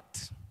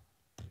not.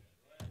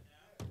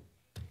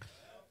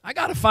 I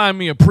got to find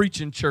me a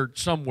preaching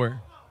church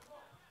somewhere.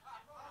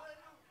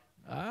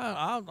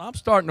 I'm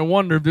starting to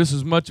wonder if this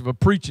is much of a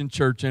preaching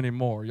church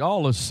anymore.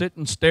 Y'all are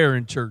sitting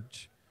staring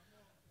church.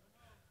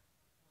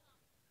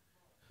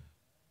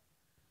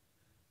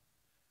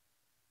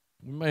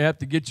 We may have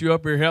to get you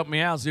up here, help me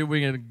out, see if we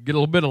can get a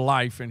little bit of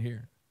life in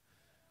here.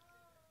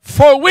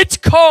 For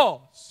which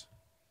cause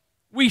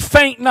we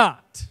faint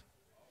not.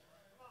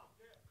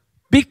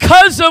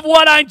 Because of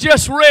what I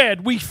just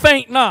read, we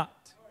faint not.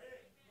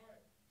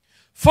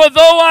 For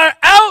though our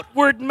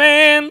outward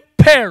man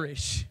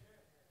perish,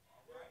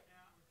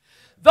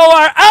 though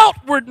our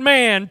outward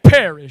man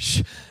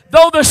perish,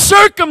 though the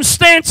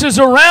circumstances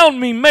around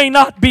me may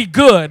not be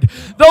good,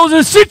 though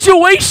the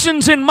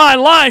situations in my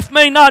life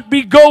may not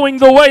be going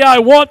the way I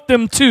want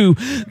them to,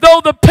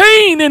 though the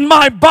pain in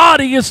my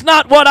body is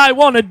not what I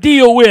want to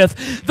deal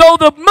with, though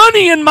the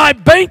money in my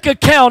bank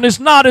account is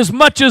not as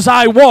much as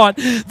I want,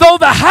 though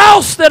the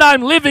house that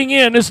I'm living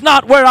in is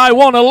not where I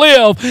want to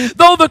live,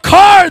 though the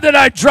car that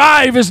I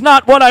drive is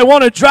not what I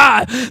want to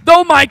drive,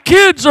 though my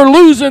kids are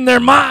losing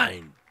their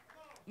mind.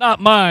 Not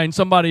mine,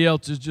 somebody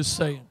else is just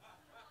saying.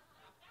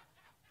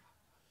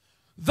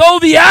 Though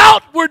the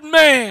outward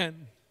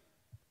man,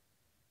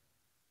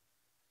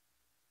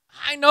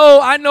 I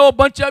know a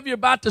bunch of you are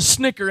about to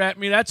snicker at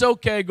me. That's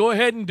okay. Go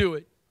ahead and do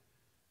it.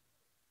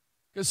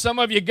 Because some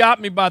of you got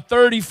me by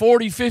 30,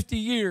 40, 50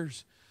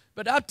 years.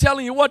 But I'm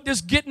telling you what,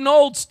 this getting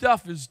old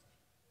stuff is,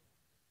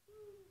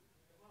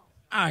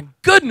 my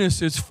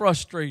goodness, it's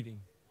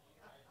frustrating.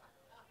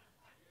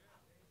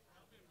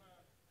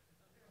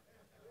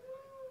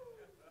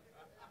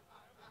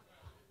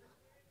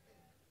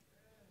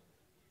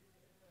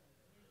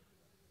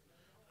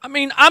 I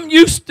mean, I'm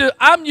used to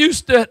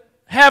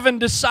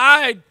having to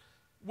decide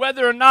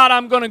whether or not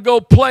I'm going to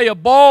go play a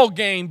ball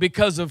game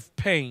because of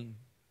pain.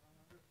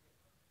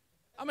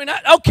 I mean,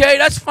 okay,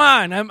 that's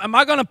fine. Am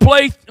I going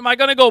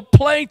to go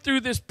play through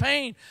this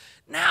pain?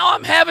 Now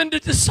I'm having to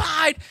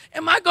decide,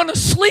 am I going to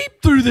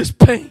sleep through this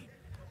pain?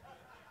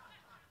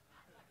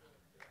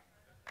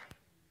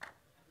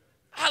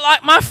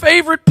 My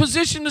favorite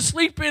position to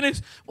sleep in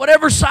is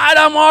whatever side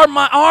I'm on,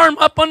 my arm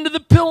up under the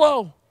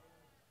pillow.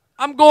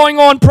 I'm going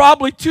on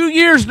probably 2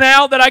 years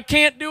now that I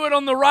can't do it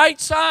on the right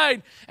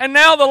side. And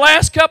now the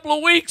last couple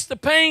of weeks, the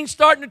pain's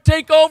starting to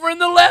take over in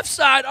the left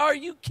side. Are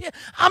you kidding?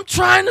 I'm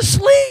trying to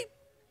sleep.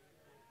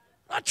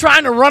 I'm not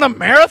trying to run a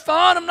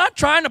marathon. I'm not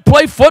trying to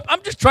play football.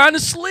 I'm just trying to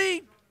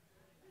sleep.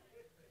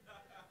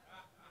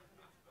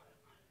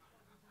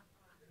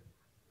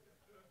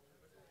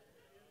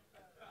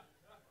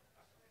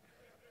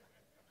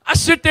 I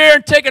sit there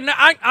and take a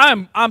nap.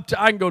 I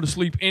can go to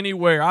sleep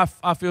anywhere.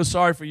 I feel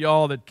sorry for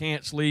y'all that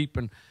can't sleep.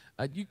 And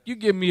you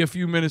give me a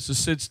few minutes to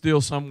sit still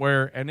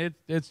somewhere, and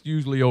it's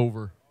usually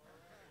over.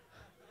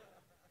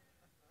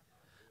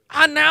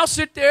 I now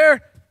sit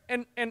there,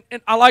 and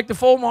I like to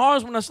fold my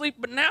arms when I sleep,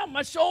 but now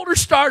my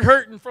shoulders start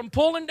hurting from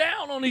pulling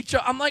down on each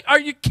other. I'm like, are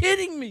you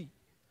kidding me?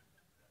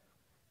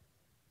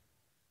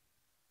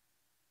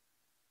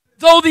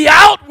 Though the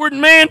outward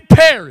man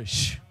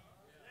perish,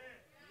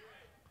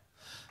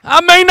 I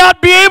may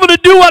not be able to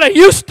do what I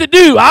used to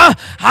do.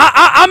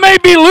 I may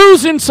be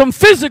losing some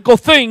physical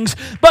things,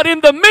 but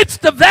in the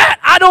midst of that,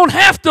 I don't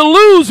have to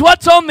lose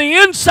what's on the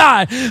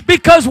inside,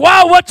 because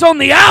while what's on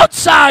the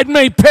outside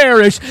may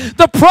perish,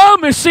 the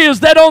promise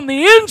is that on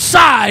the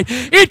inside,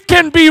 it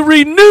can be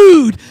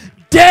renewed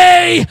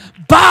day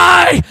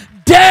by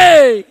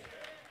day.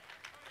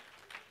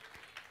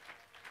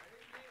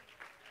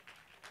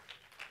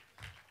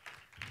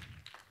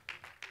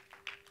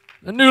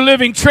 The New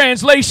Living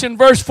Translation,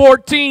 verse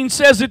 14,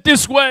 says it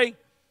this way: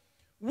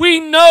 we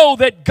know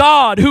that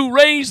God, who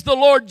raised the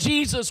Lord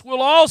Jesus,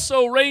 will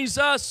also raise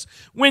us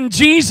with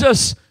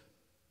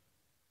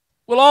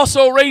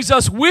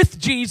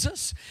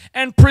Jesus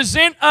and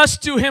present us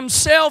to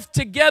Himself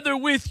together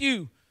with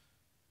you.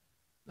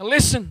 Now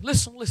listen.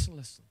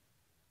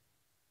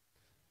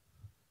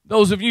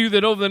 Those of you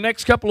that over the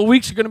next couple of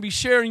weeks are going to be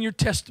sharing your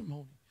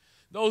testimony.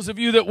 Those of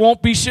you that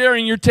won't be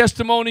sharing your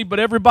testimony, but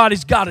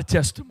everybody's got a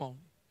testimony.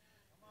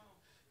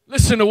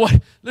 Listen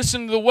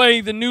to the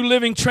way the New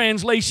Living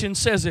Translation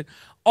says it.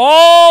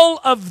 All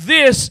of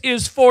this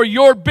is for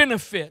your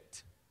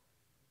benefit.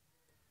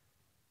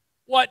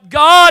 What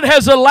God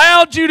has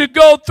allowed you to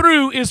go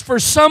through is for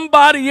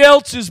somebody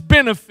else's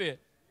benefit.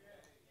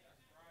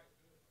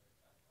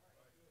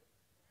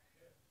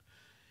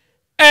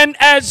 And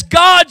as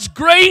God's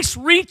grace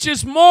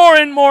reaches more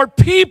and more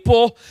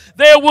people,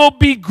 there will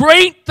be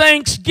great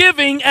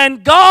thanksgiving,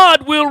 and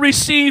God will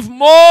receive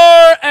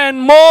more and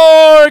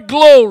more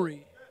glory.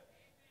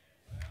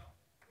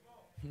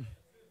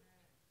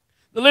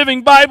 The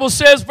Living Bible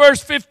says,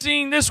 verse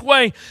 15, this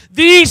way: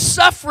 these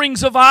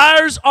sufferings of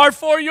ours are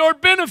for your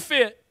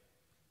benefit.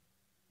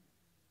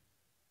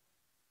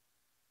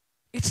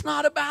 It's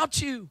not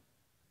about you.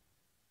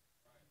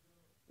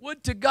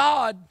 Would to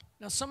God.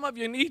 Now, some of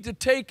you need to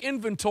take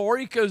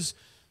inventory, because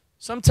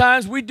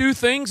sometimes we do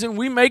things and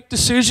we make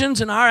decisions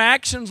and our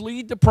actions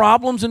lead to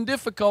problems and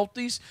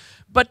difficulties.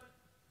 But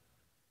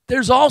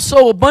there's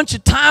also a bunch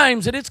of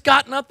times that it's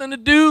got nothing to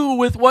do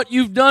with what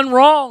you've done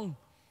wrong.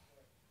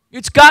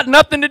 It's got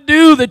nothing to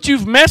do that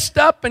you've messed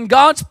up and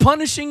God's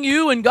punishing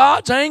you and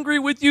God's angry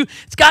with you.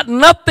 It's got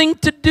nothing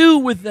to do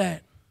with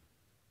that.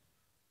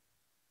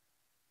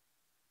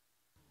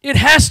 It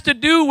has to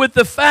do with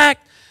the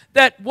fact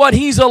that what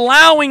He's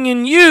allowing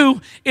in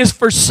you is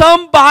for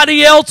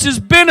somebody else's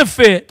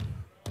benefit.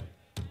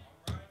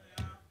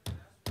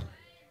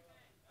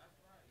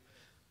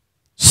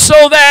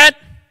 So that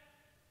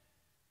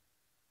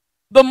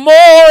the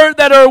more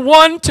that are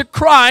won to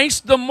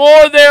Christ, the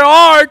more there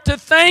are to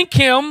thank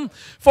Him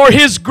for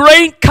His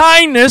great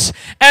kindness,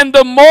 and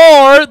the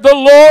more the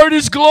Lord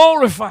is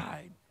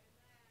glorified.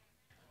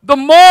 The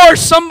more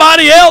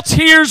somebody else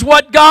hears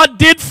what God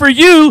did for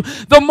you,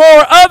 the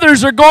more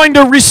others are going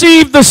to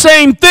receive the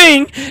same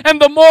thing,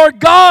 and the more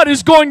God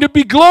is going to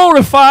be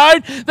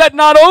glorified that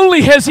not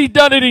only has He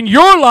done it in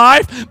your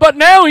life, but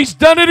now He's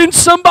done it in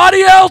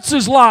somebody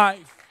else's life.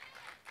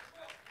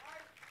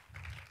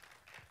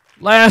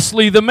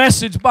 Lastly, the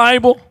Message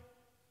Bible.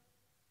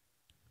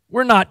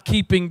 We're not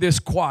keeping this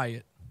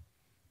quiet.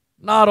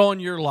 Not on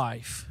your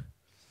life.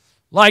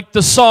 Like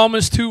the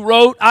psalmist who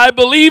wrote, I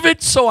believe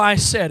it, so I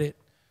said it.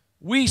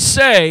 We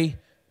say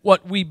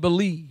what we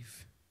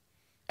believe.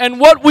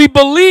 And what we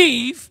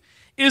believe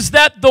is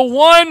that the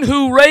one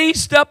who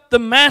raised up the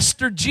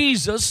Master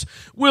Jesus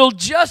will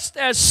just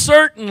as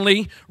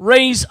certainly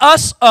raise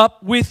us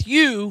up with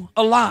you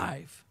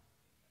alive.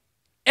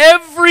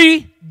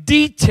 Every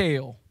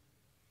detail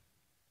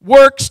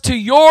works to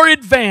your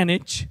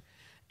advantage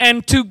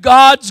and to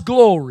God's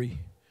glory.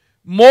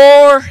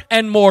 More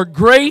and more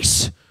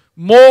grace,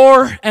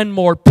 more and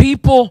more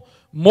people,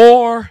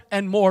 more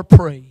and more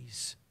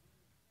praise.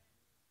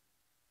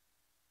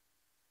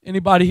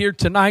 Anybody here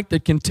tonight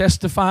that can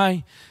testify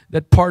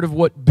that part of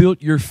what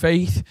built your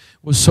faith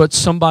was what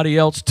somebody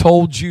else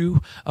told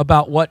you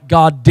about what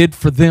God did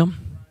for them?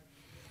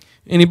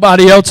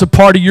 Anybody else, a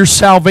part of your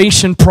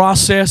salvation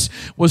process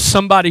was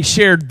somebody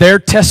shared their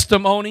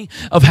testimony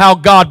of how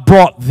God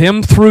brought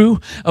them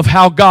through, of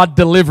how God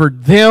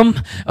delivered them,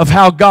 of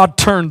how God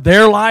turned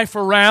their life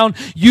around?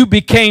 You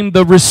became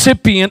the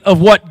recipient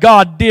of what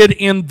God did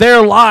in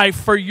their life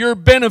for your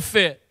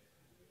benefit.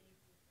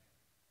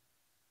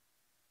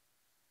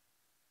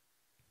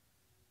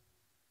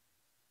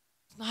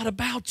 It's not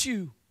about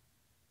you.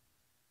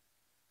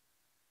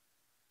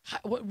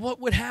 What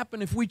would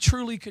happen if we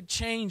truly could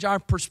change our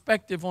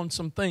perspective on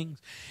some things?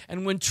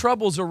 And when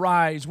troubles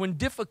arise, when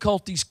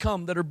difficulties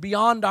come that are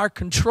beyond our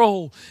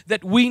control,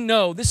 that we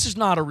know this is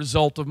not a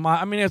result of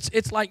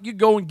it's like you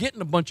go and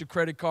getting a bunch of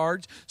credit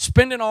cards,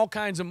 spending all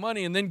kinds of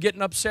money, and then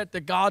getting upset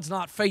that God's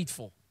not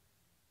faithful.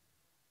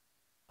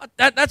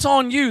 That's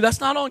on you. That's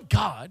not on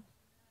God.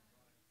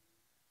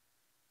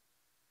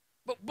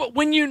 But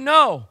when you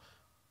know,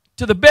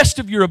 to the best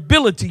of your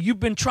ability, you've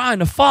been trying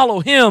to follow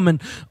Him and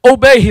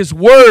obey His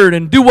Word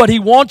and do what He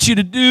wants you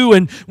to do.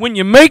 And when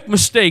you make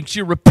mistakes,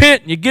 you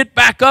repent and you get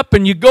back up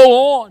and you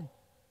go on.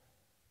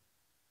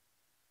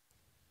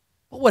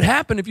 What would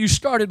happen if you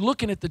started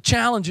looking at the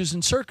challenges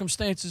and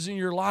circumstances in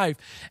your life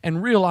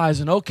and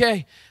realizing,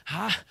 okay,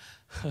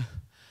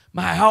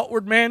 my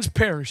outward man's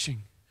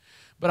perishing,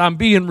 but I'm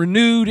being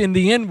renewed in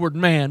the inward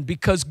man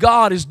because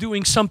God is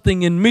doing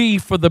something in me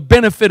for the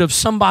benefit of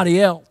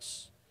somebody else?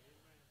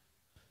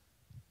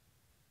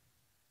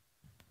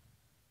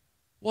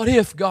 What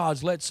if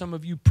God's let some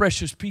of you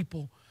precious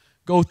people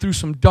go through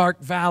some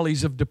dark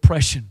valleys of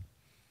depression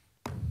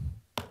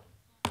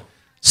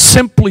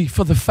simply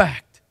for the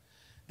fact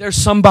there's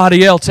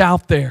somebody else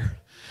out there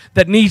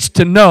that needs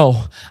to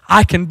know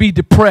I can be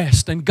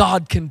depressed and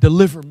God can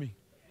deliver me?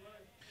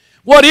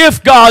 What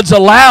if God's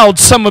allowed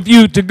some of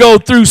you to go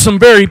through some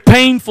very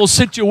painful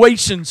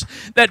situations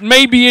that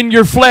maybe in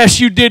your flesh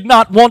you did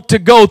not want to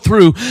go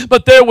through,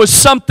 but there was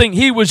something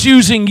He was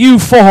using you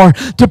for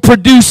to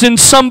produce in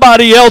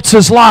somebody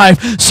else's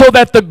life so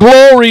that the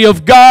glory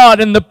of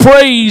God and the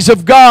praise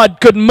of God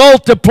could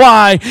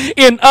multiply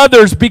in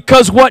others,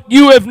 because what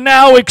you have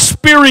now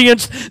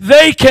experienced,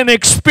 they can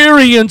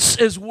experience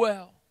as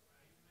well.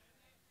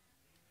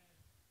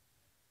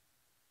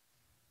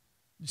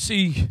 You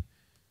see,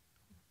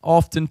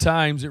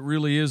 oftentimes, it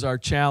really is our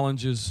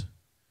challenges,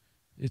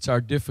 it's our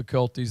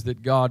difficulties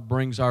that God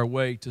brings our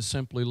way to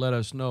simply let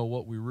us know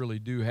what we really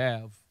do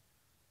have.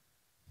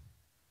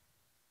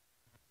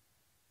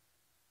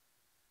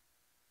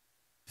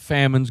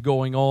 Famine's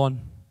going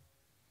on.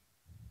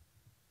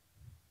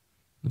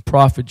 The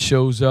prophet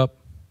shows up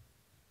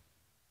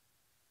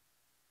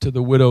to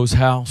the widow's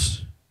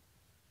house.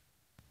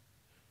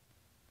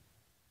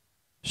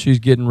 She's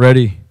getting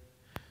ready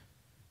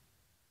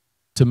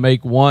to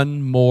make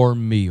one more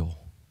meal.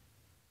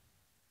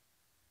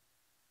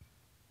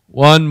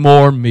 One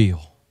more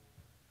meal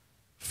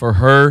for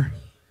her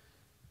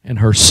and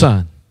her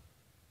son.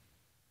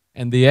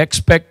 And the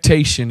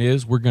expectation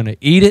is we're going to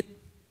eat it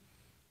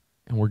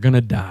and we're going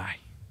to die.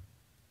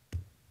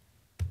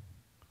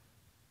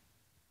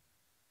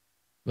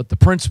 But the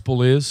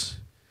principle is,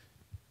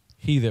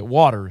 he that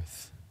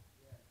watereth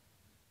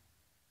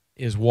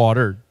is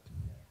watered.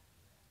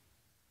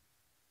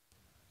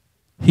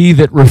 He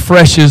that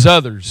refreshes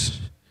others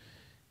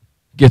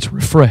gets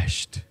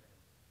refreshed.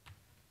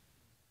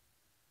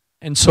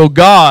 And so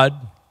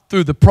God,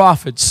 through the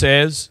prophet,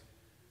 says,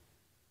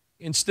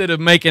 instead of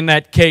making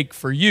that cake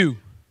for you,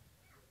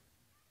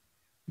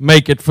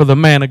 make it for the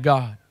man of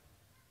God.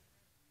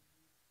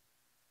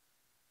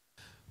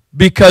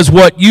 Because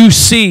what you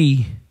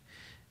see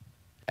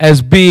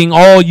as being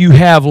all you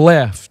have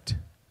left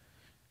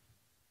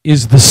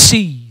is the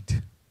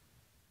seed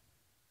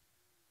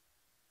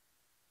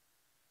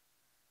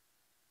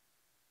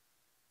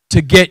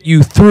to get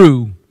you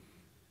through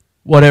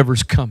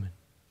whatever's coming.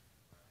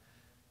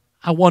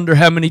 I wonder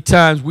how many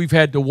times we've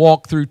had to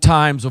walk through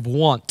times of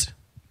want,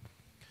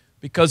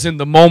 because in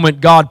the moment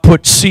God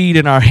put seed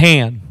in our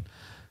hand,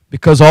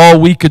 because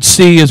all we could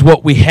see is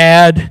what we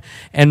had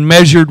and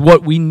measured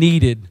what we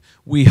needed,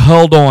 we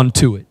held on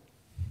to it.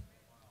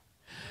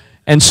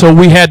 And so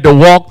we had to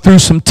walk through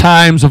some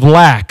times of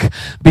lack,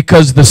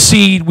 because the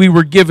seed we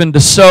were given to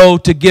sow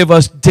to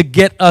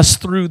get us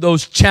through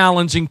those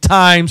challenging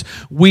times,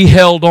 we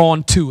held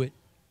on to it.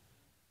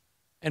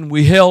 And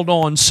we held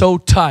on so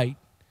tight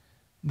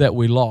that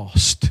we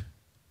lost.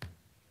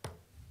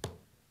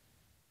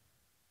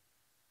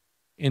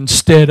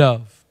 Instead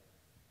of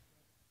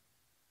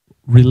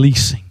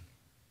releasing,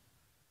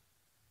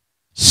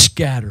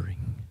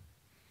 scattering,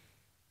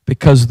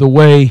 because the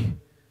way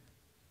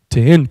to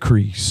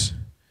increase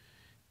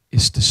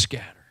is to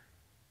scatter.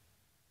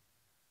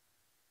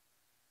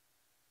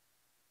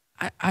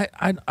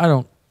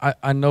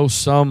 I know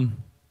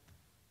some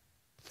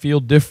feel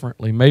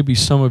differently. Maybe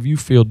some of you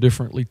feel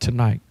differently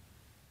tonight.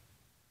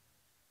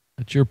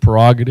 That's your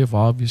prerogative,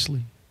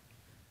 obviously.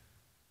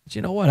 But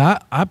you know what?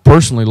 I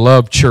personally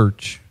love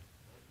church.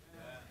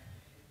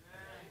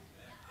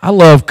 I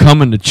love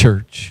coming to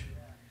church.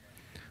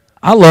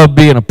 I love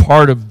being a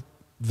part of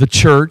the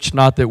church.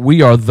 Not that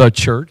we are the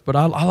church, but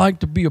I like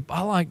being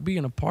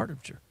a part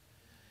of church.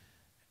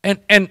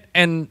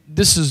 And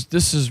this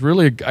is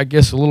really, I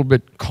guess, a little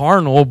bit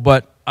carnal,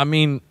 but I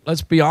mean,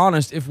 let's be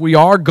honest. If we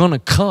are going to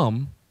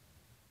come,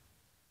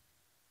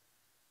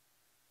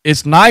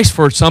 it's nice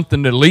for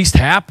something to at least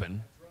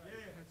happen.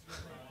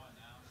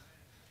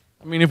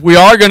 I mean, if we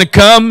are going to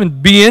come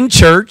and be in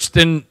church,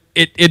 then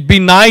it'd be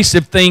nice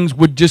if things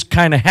would just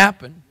kind of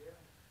happen.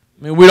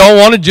 I mean, we don't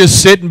want to just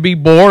sit and be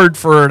bored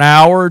for an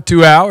hour or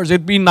 2 hours.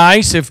 It'd be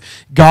nice if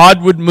God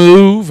would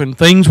move and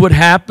things would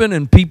happen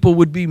and people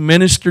would be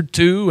ministered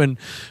to, and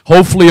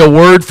hopefully a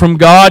word from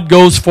God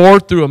goes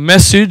forth through a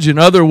message in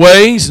other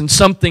ways and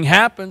something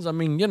happens. I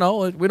mean, you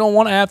know, we don't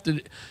want to have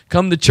to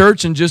come to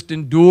church and just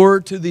endure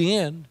to the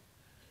end.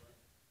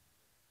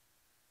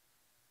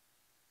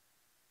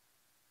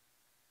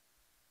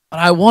 But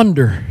I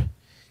wonder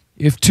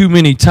if too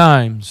many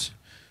times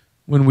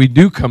when we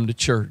do come to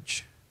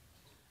church,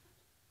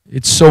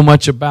 it's so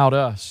much about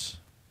us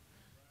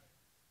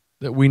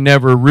that we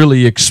never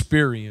really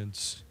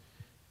experience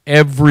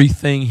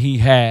everything He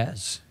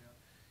has,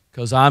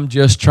 because I'm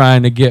just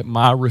trying to get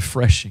my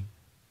refreshing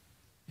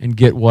and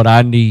get what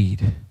I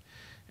need.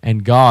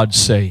 And God's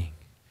saying,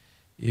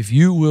 if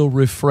you will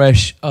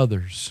refresh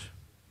others,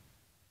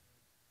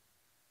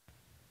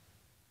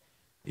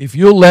 if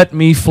you'll let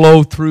me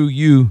flow through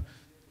you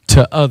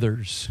to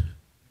others,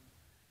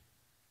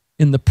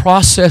 in the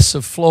process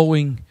of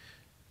flowing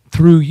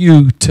through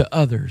you to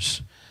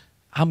others,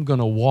 I'm going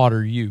to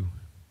water you.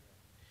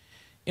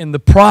 In the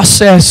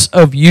process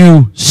of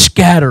you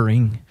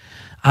scattering,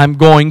 I'm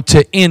going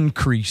to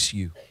increase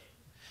you.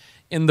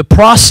 In the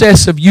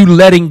process of you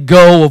letting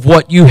go of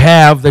what you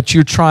have that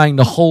you're trying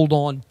to hold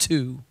on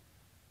to,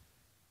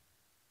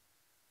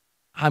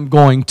 I'm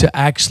going to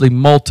actually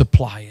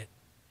multiply it.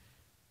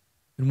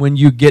 And when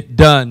you get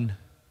done,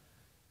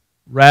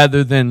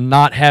 rather than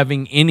not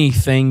having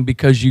anything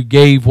because you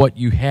gave what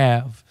you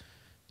have,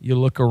 you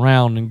look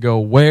around and go,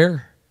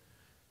 where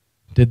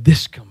did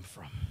this come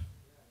from?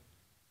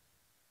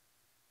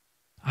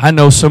 I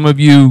know some of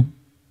you,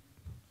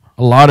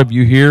 a lot of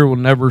you here will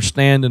never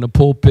stand in a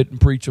pulpit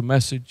and preach a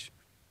message.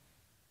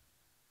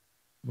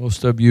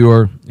 Most of you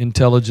are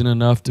intelligent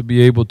enough to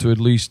be able to at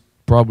least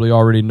probably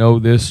already know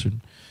this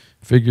and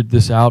figured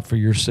this out for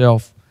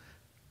yourself.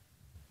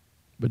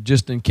 But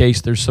just in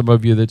case there's some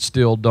of you that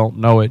still don't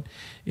know it,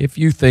 if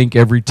you think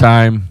every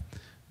time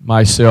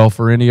myself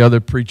or any other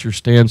preacher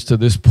stands to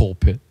this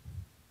pulpit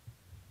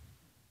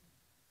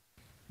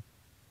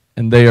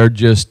and they are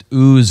just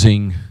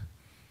oozing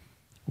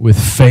with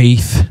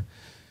faith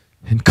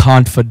and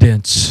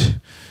confidence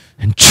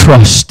and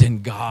trust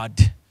in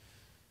God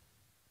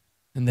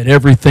and that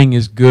everything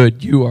is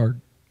good, you are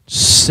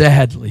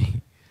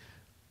sadly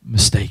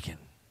mistaken.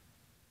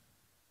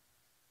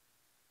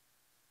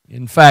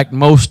 In fact,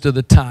 most of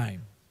the time,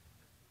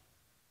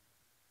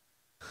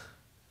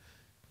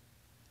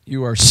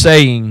 you are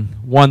saying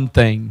one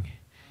thing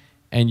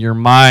and your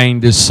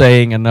mind is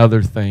saying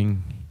another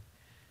thing.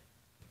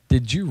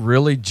 Did you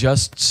really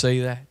just say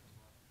that?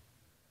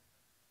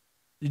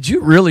 Did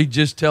you really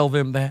just tell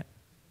them that?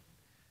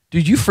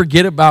 Did you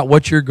forget about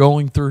what you're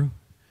going through?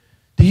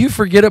 Do you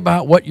forget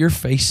about what you're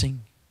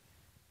facing?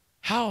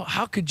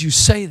 How could you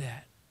say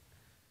that?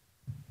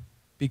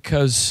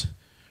 Because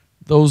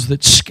those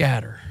that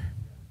scatter,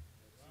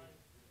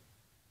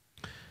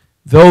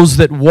 those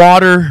that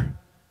water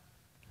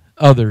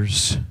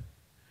others,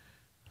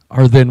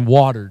 are then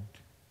watered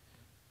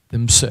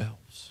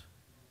themselves.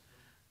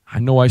 I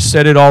know I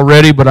said it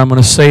already, but I'm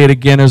going to say it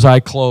again as I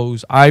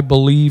close. I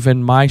believe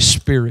in my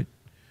spirit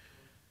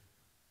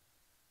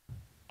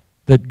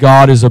that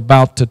God is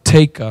about to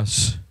take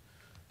us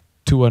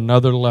to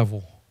another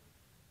level.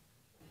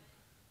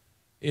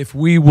 If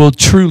we will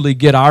truly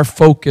get our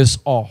focus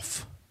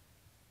off.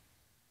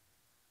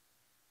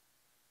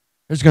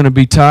 There's going to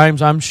be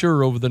times, I'm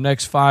sure, over the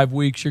next 5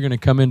 weeks, you're going to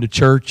come into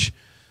church.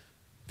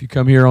 If you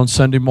come here on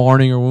Sunday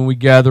morning or when we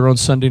gather on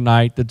Sunday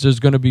night, that there's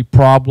going to be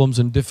problems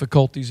and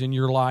difficulties in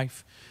your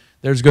life.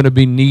 There's going to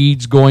be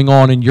needs going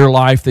on in your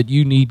life that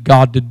you need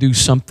God to do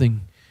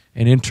something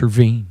and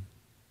intervene.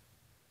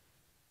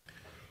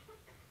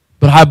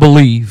 But I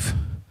believe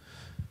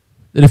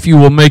that if you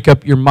will make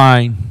up your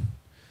mind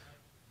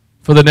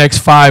for the next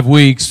 5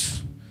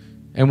 weeks,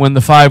 and when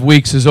the 5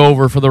 weeks is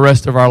over, for the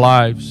rest of our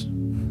lives,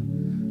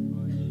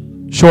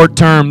 short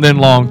term, then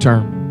long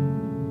term.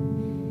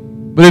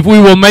 But if we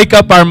will make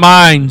up our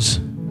minds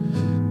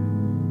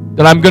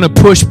that I'm going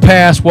to push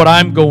past what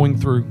I'm going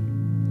through,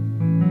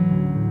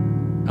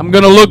 I'm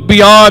going to look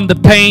beyond the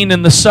pain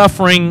and the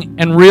suffering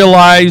and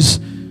realize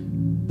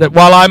that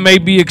while I may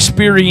be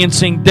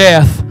experiencing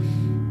death,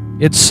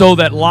 it's so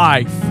that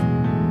life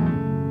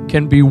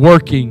can be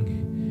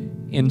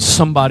working in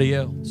somebody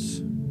else.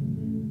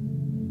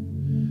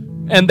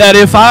 And that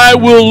if I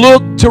will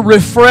look to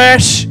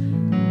refresh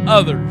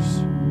others,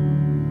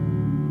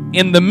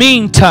 in the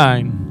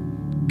meantime,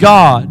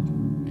 God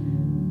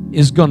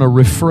is going to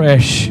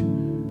refresh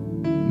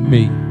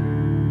me.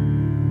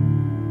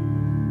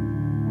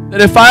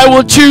 That if I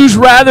will choose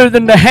rather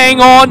than to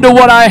hang on to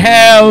what I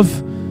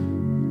have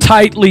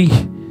tightly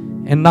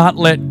and not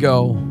let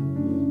go,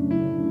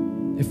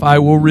 if I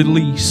will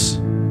release,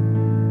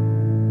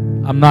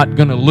 I'm not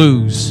going to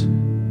lose.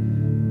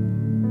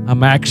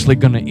 I'm actually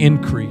going to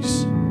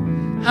increase.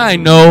 I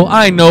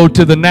know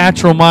to the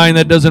natural mind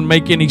that doesn't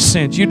make any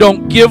sense. You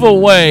don't give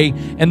away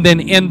and then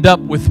end up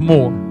with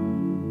more.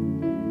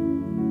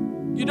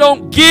 You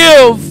don't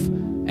give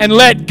and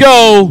let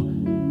go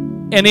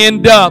and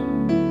end up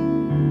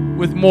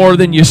with more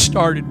than you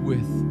started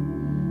with.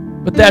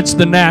 But that's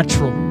the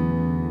natural.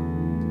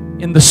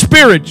 In the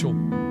spiritual,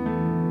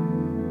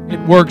 it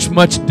works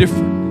much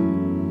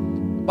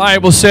different. The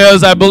Bible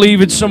says, I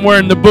believe it's somewhere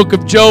in the book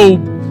of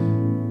Job,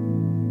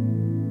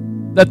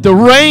 that the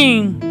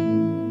rain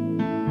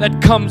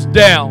that comes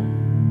down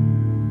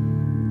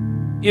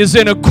is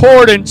in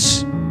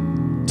accordance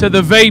to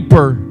the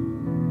vapor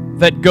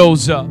that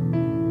goes up.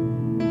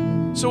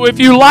 So if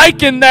you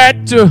liken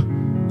that to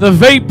the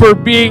vapor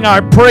being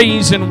our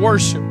praise and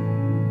worship,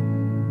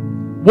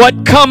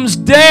 what comes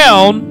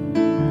down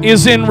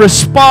is in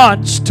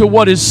response to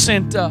what is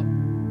sent up.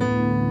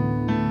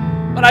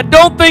 But I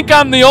don't think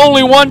I'm the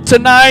only one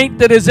tonight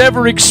that has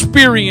ever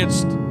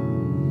experienced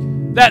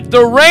that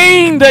the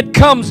rain that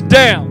comes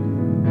down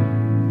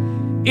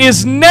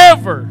is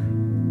never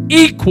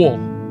equal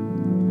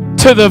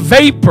to the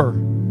vapor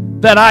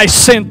that I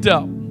sent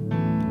up.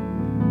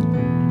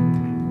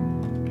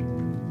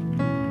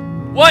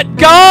 What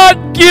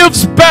God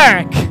gives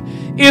back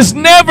is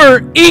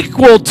never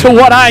equal to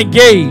what I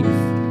gave.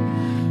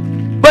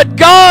 But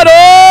God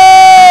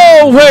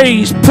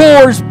always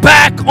pours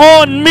back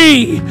on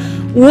me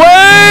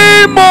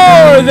way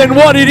more than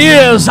what it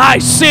is I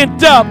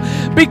sent up.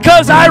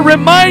 Because I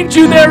remind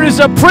you, there is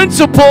a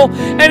principle,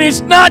 and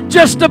it's not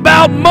just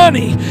about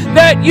money,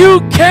 that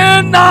you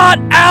cannot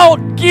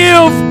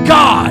outgive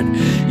God.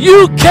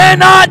 You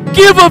cannot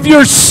give of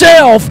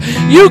yourself.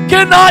 You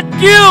cannot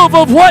give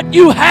of what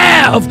you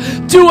have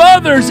to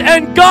others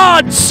and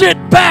God sit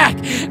back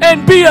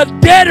and be a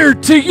debtor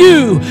to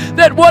you.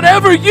 That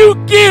whatever you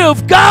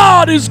give,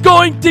 God is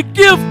going to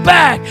give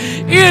back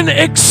in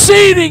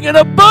exceeding and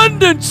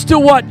abundance to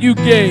what you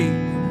gave.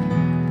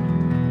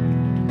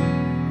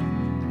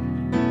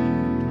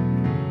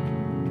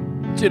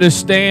 I want you to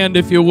stand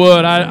if you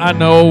would. I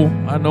know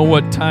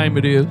what time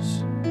it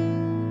is.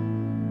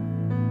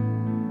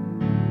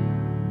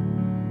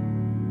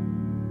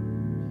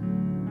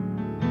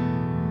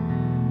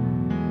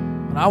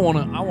 I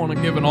want to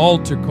give an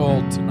altar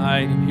call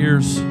tonight, and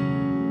here's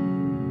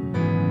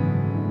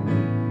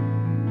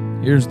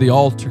the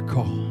altar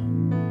call.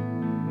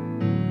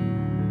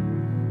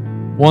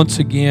 Once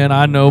again,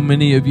 I know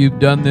many of you have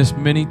done this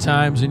many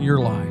times in your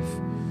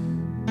life,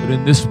 but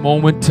in this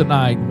moment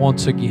tonight,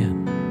 once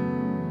again,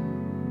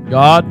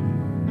 God,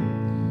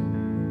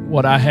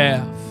 what I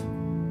have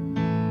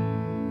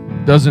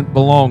doesn't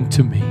belong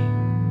to me.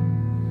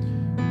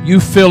 You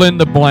fill in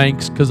the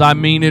blanks, because I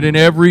mean it in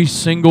every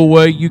single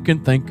way you can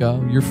think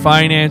of. Your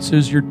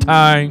finances, your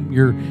time,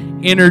 your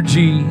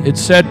energy,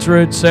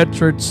 etc.,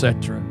 etc.,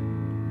 etc.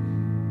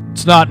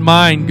 It's not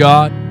mine,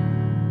 God.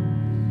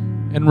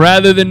 And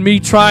rather than me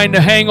trying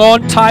to hang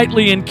on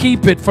tightly and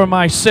keep it for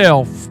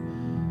myself,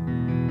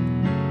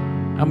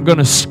 I'm going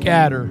to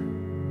scatter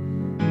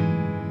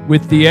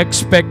with the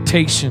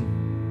expectation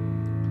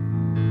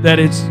that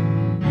it's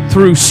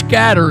through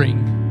scattering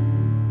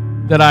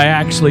that I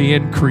actually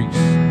increase.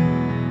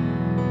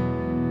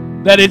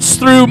 That it's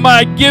through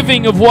my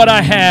giving of what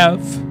I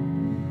have.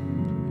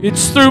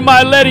 It's through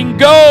my letting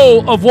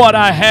go of what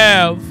I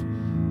have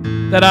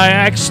that I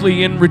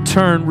actually in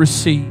return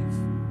receive.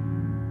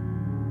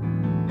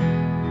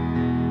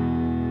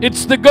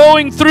 It's the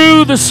going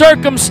through the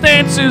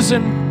circumstances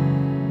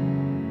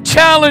and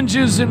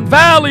challenges and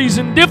valleys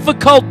and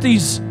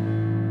difficulties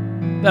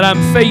that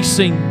I'm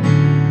facing,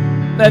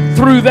 that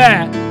through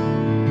that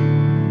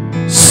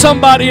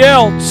somebody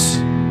else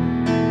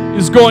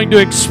is going to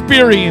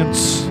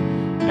experience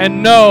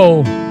and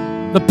know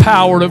the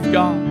power of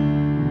God.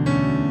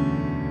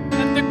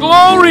 And the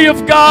glory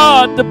of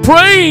God, the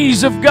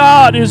praise of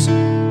God is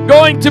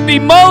going to be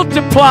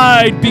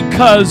multiplied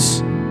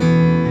because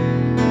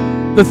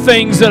the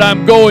things that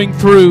I'm going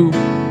through,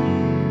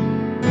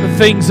 the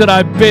things that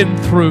I've been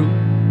through.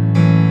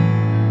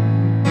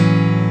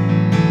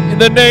 In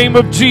the name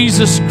of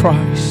Jesus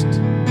Christ,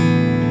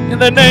 in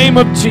the name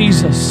of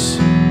Jesus,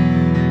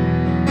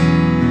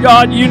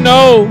 God, you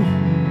know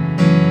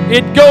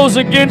it goes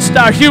against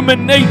our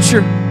human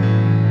nature.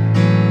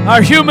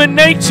 Our human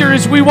nature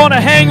is we want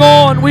to hang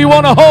on, we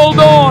want to hold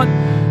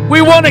on,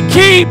 we want to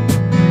keep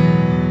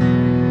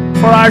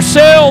for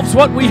ourselves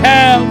what we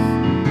have.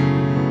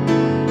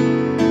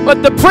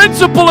 But the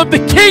principle of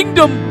the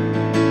kingdom,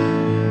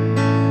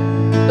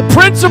 the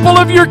principle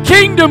of your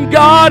kingdom,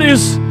 God,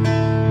 is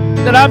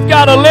that I've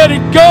got to let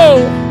it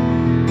go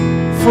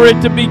for it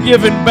to be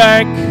given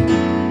back.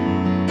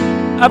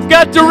 I've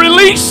got to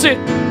release it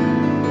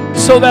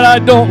so that I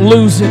don't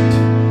lose it.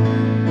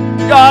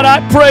 God,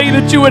 I pray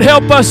that you would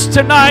help us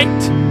tonight.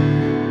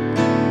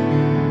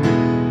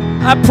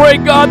 I pray,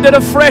 God, that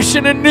afresh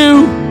and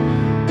anew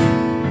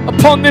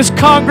upon this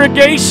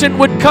congregation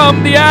would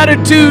come the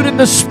attitude and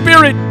the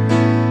spirit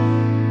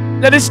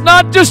that it's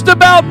not just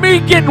about me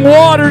getting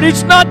watered.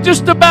 It's not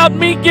just about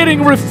me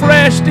getting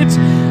refreshed. It's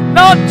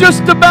not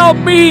just about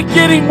me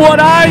getting what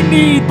I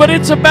need, but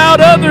it's about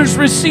others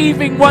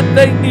receiving what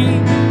they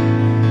need.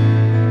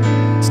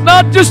 It's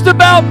not just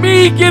about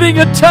me getting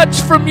a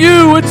touch from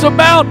you. It's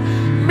about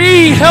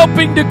me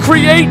helping to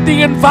create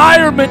the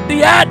environment,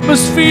 the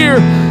atmosphere,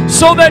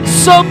 so that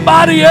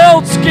somebody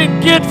else can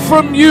get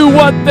from you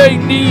what they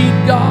need,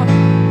 God.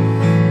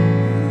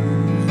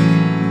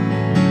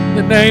 In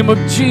the name of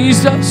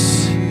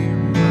Jesus,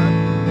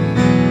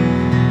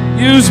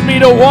 use me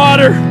to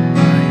water.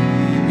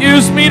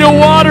 Use me to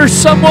water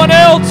someone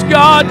else,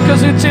 God,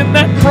 because it's in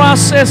that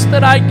process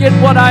that I get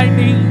what I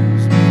need.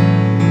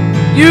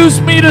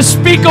 Use me to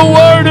speak a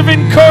word of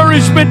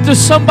encouragement to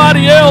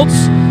somebody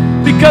else,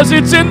 because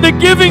it's in the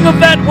giving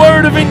of that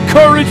word of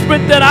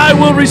encouragement that I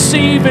will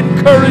receive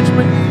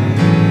encouragement.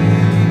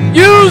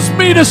 Use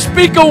me to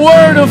speak a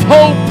word of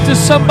hope to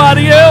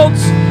somebody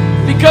else,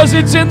 because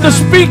it's in the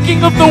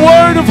speaking of the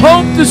word of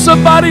hope to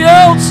somebody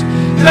else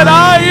that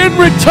I in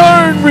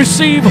return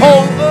receive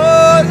hope.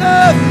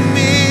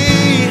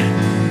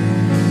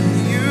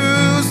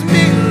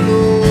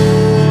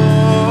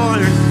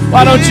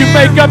 Why don't you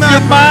make up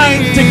your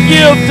mind to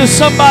give to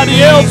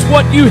somebody else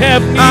what you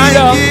have need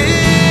of?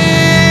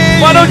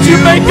 Why don't you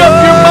make up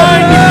your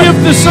mind to give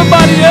to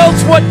somebody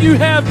else what you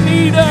have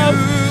need of,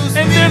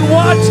 and then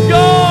watch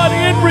God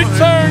in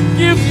return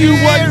give you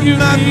what you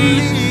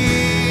need?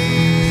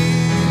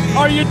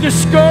 Are you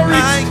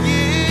discouraged?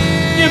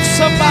 Give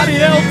somebody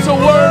else a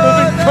word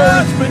of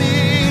encouragement.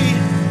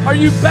 Are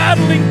you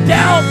battling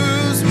doubt?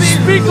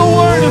 Speak a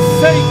word of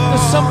faith to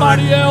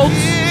somebody else.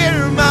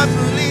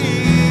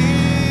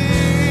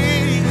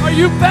 Are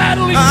you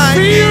battling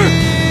fear?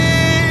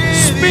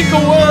 Speak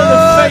a word of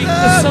faith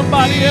to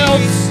somebody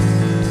else.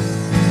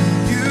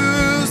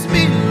 Use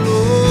me,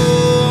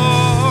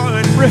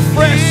 Lord.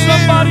 Refresh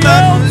somebody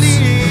else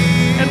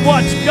and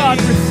watch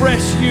God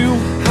refresh you.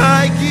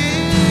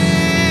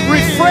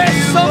 Refresh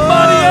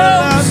somebody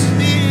else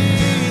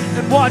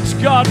and watch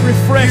God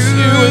refresh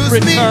you in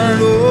return.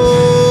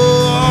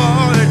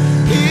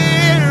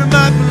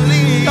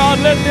 God,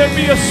 let there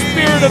be a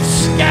spirit of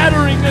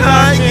scattering in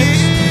our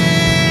midst.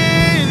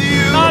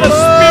 Not a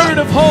spirit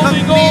of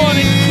holding on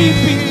and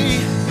keeping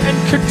and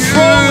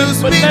controlling,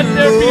 but let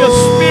there be a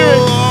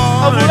spirit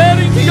of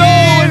letting go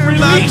and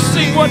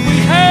releasing what we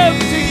have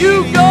to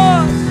you,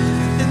 God.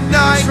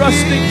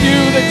 Trusting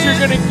you that you're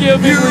going to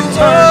give in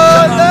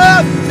return,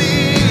 God.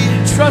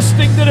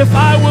 Trusting that if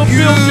I will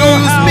build your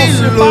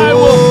house, if I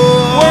will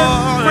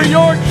work for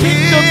your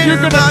kingdom, you're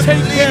going to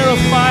take care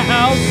of my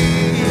house.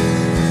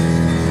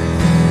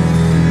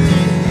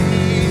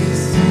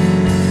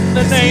 In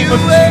the name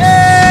of Jesus.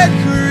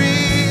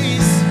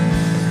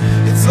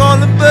 It's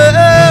all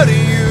about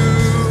you.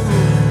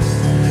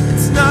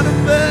 It's not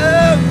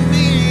about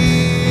me.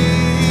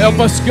 Help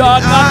us,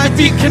 God, not to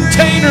be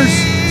containers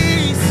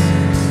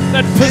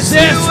that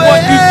possess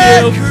what you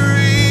give.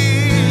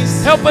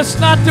 Help us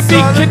not to be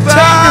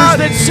containers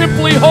that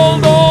simply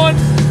hold on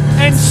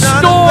and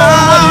store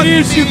what it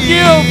is you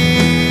give,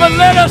 but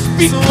let us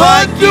be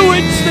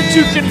conduits that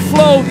you can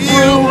flow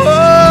through.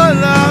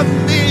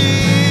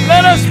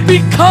 Let us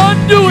be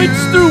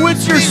conduits through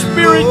which your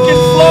Spirit can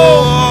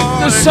flow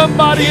to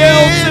somebody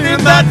else, and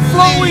in that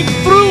flowing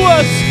through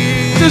us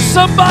to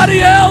somebody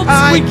else,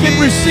 we can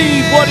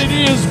receive what it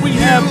is we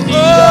have need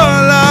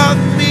of.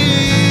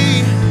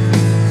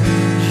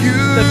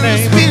 In the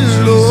name of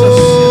Jesus. In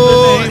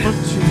the name of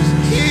Jesus.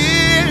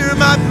 Hear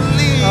my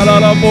plea.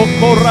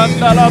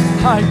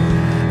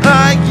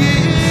 I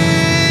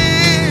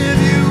give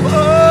you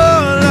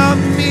all of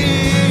me.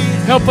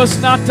 Help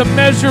us not to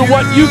measure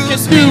what you can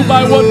do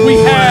by what we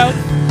have.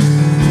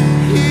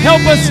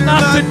 Help us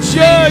not to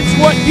judge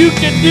what you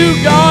can do,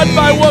 God,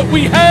 by what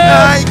we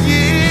have. I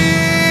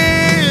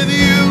give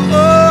you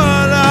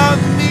all of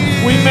me.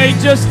 We may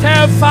just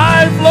have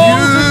 5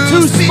 loaves and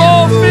 2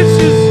 small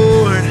fishes,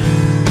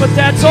 but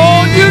that's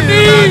all you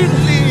need.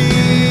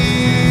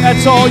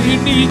 That's all you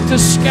need to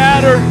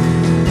scatter.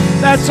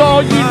 That's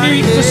all you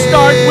need to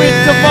start with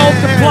to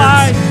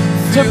multiply,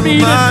 to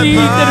meet a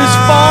need that is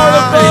far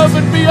above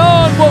and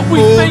beyond what we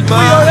think we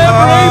are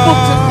ever able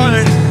to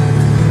meet.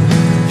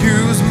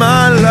 Use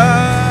my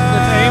life. In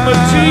the name of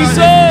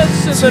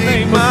Jesus. In the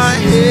name of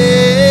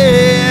Jesus.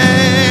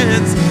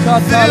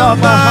 Fill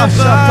my mind.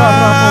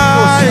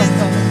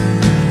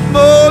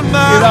 Mold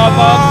my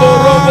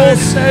heart.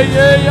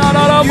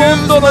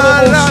 Use my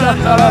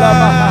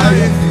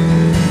life.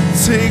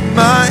 Take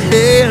my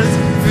hands.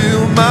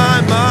 Fill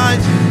my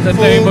mind. The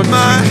name of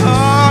my Jesus.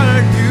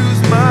 heart.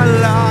 Use my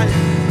life.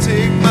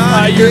 Take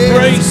my By your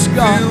grace,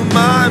 God. Fill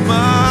my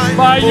mind.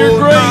 By your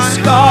grace,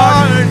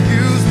 God.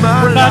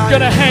 We're not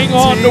going to hang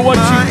on to what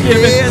you've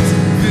given.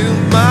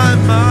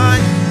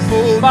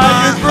 By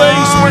your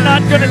grace, we're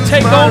not going to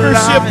take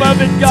ownership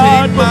of it,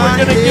 God, but we're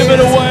going to give it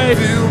away.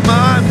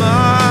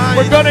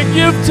 We're going to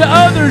give to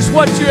others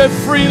what you have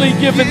freely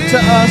given to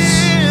us.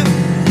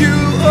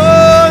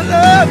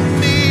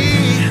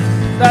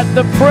 That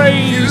the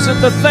praise and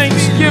the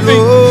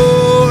thanksgiving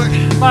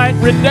might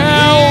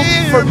redound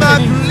for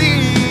many,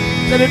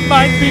 that it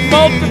might be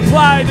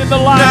multiplied in the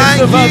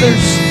lives of others,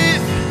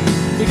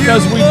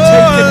 because we've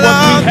taken what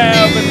we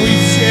have and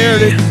we've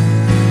shared it.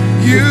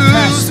 We've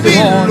passed it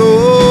on.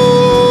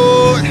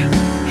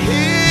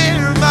 In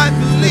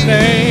the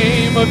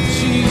name of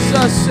Jesus.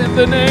 Jesus, in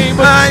the name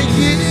of I Jesus.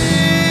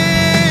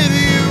 give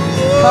you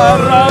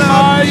all of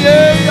me.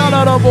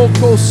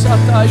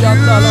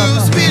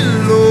 Use me,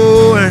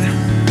 Lord,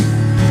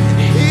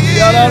 and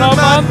hear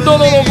my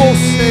plea.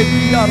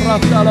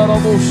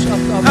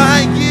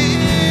 I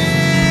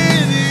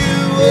give you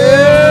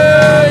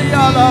all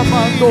of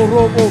me.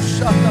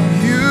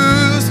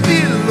 Use me,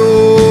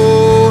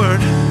 Lord,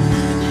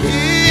 and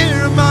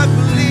hear my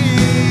plea.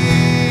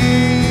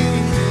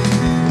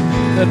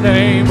 In the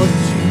name of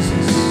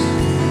Jesus.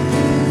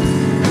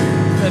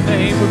 In the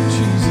name of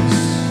Jesus.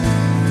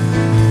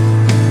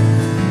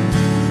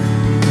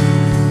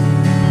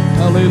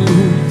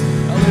 Hallelujah.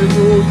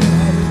 Hallelujah.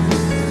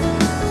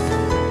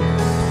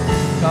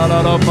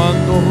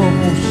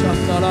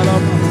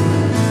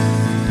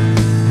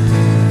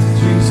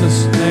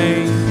 Jesus'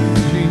 name.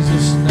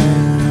 Jesus'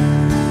 name.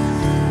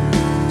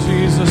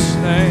 Jesus'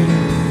 name.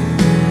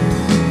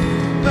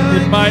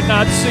 It might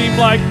not seem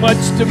like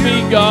much to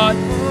me, God.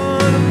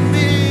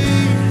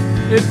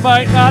 It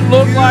might not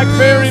look like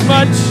very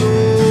much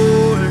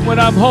when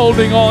I'm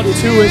holding on to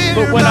it,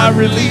 but when I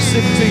release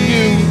it to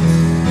you,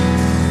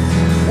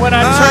 when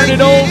I turn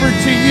it over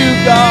to you,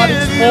 God,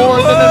 it's more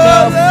than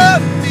enough.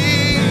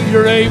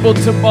 You're able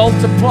to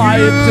multiply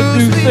it to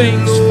do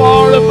things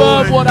far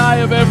above what I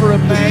have ever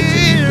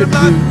imagined you could do.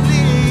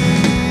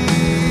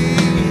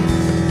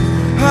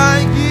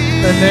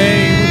 In the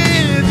name of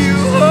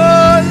Jesus.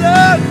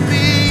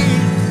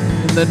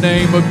 In the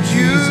name of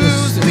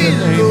Jesus. In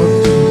the name of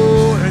Jesus.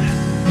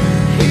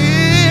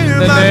 In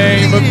the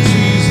name of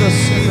Jesus,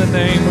 in the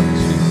name of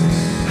Jesus.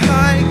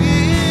 I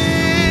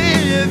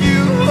give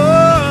you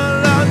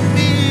all of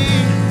me.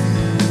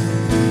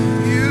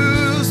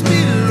 Use me,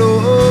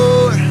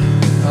 Lord.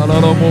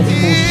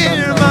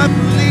 Hear my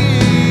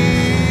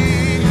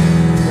plea.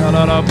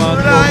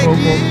 Lord, I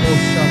give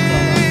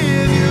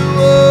you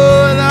all.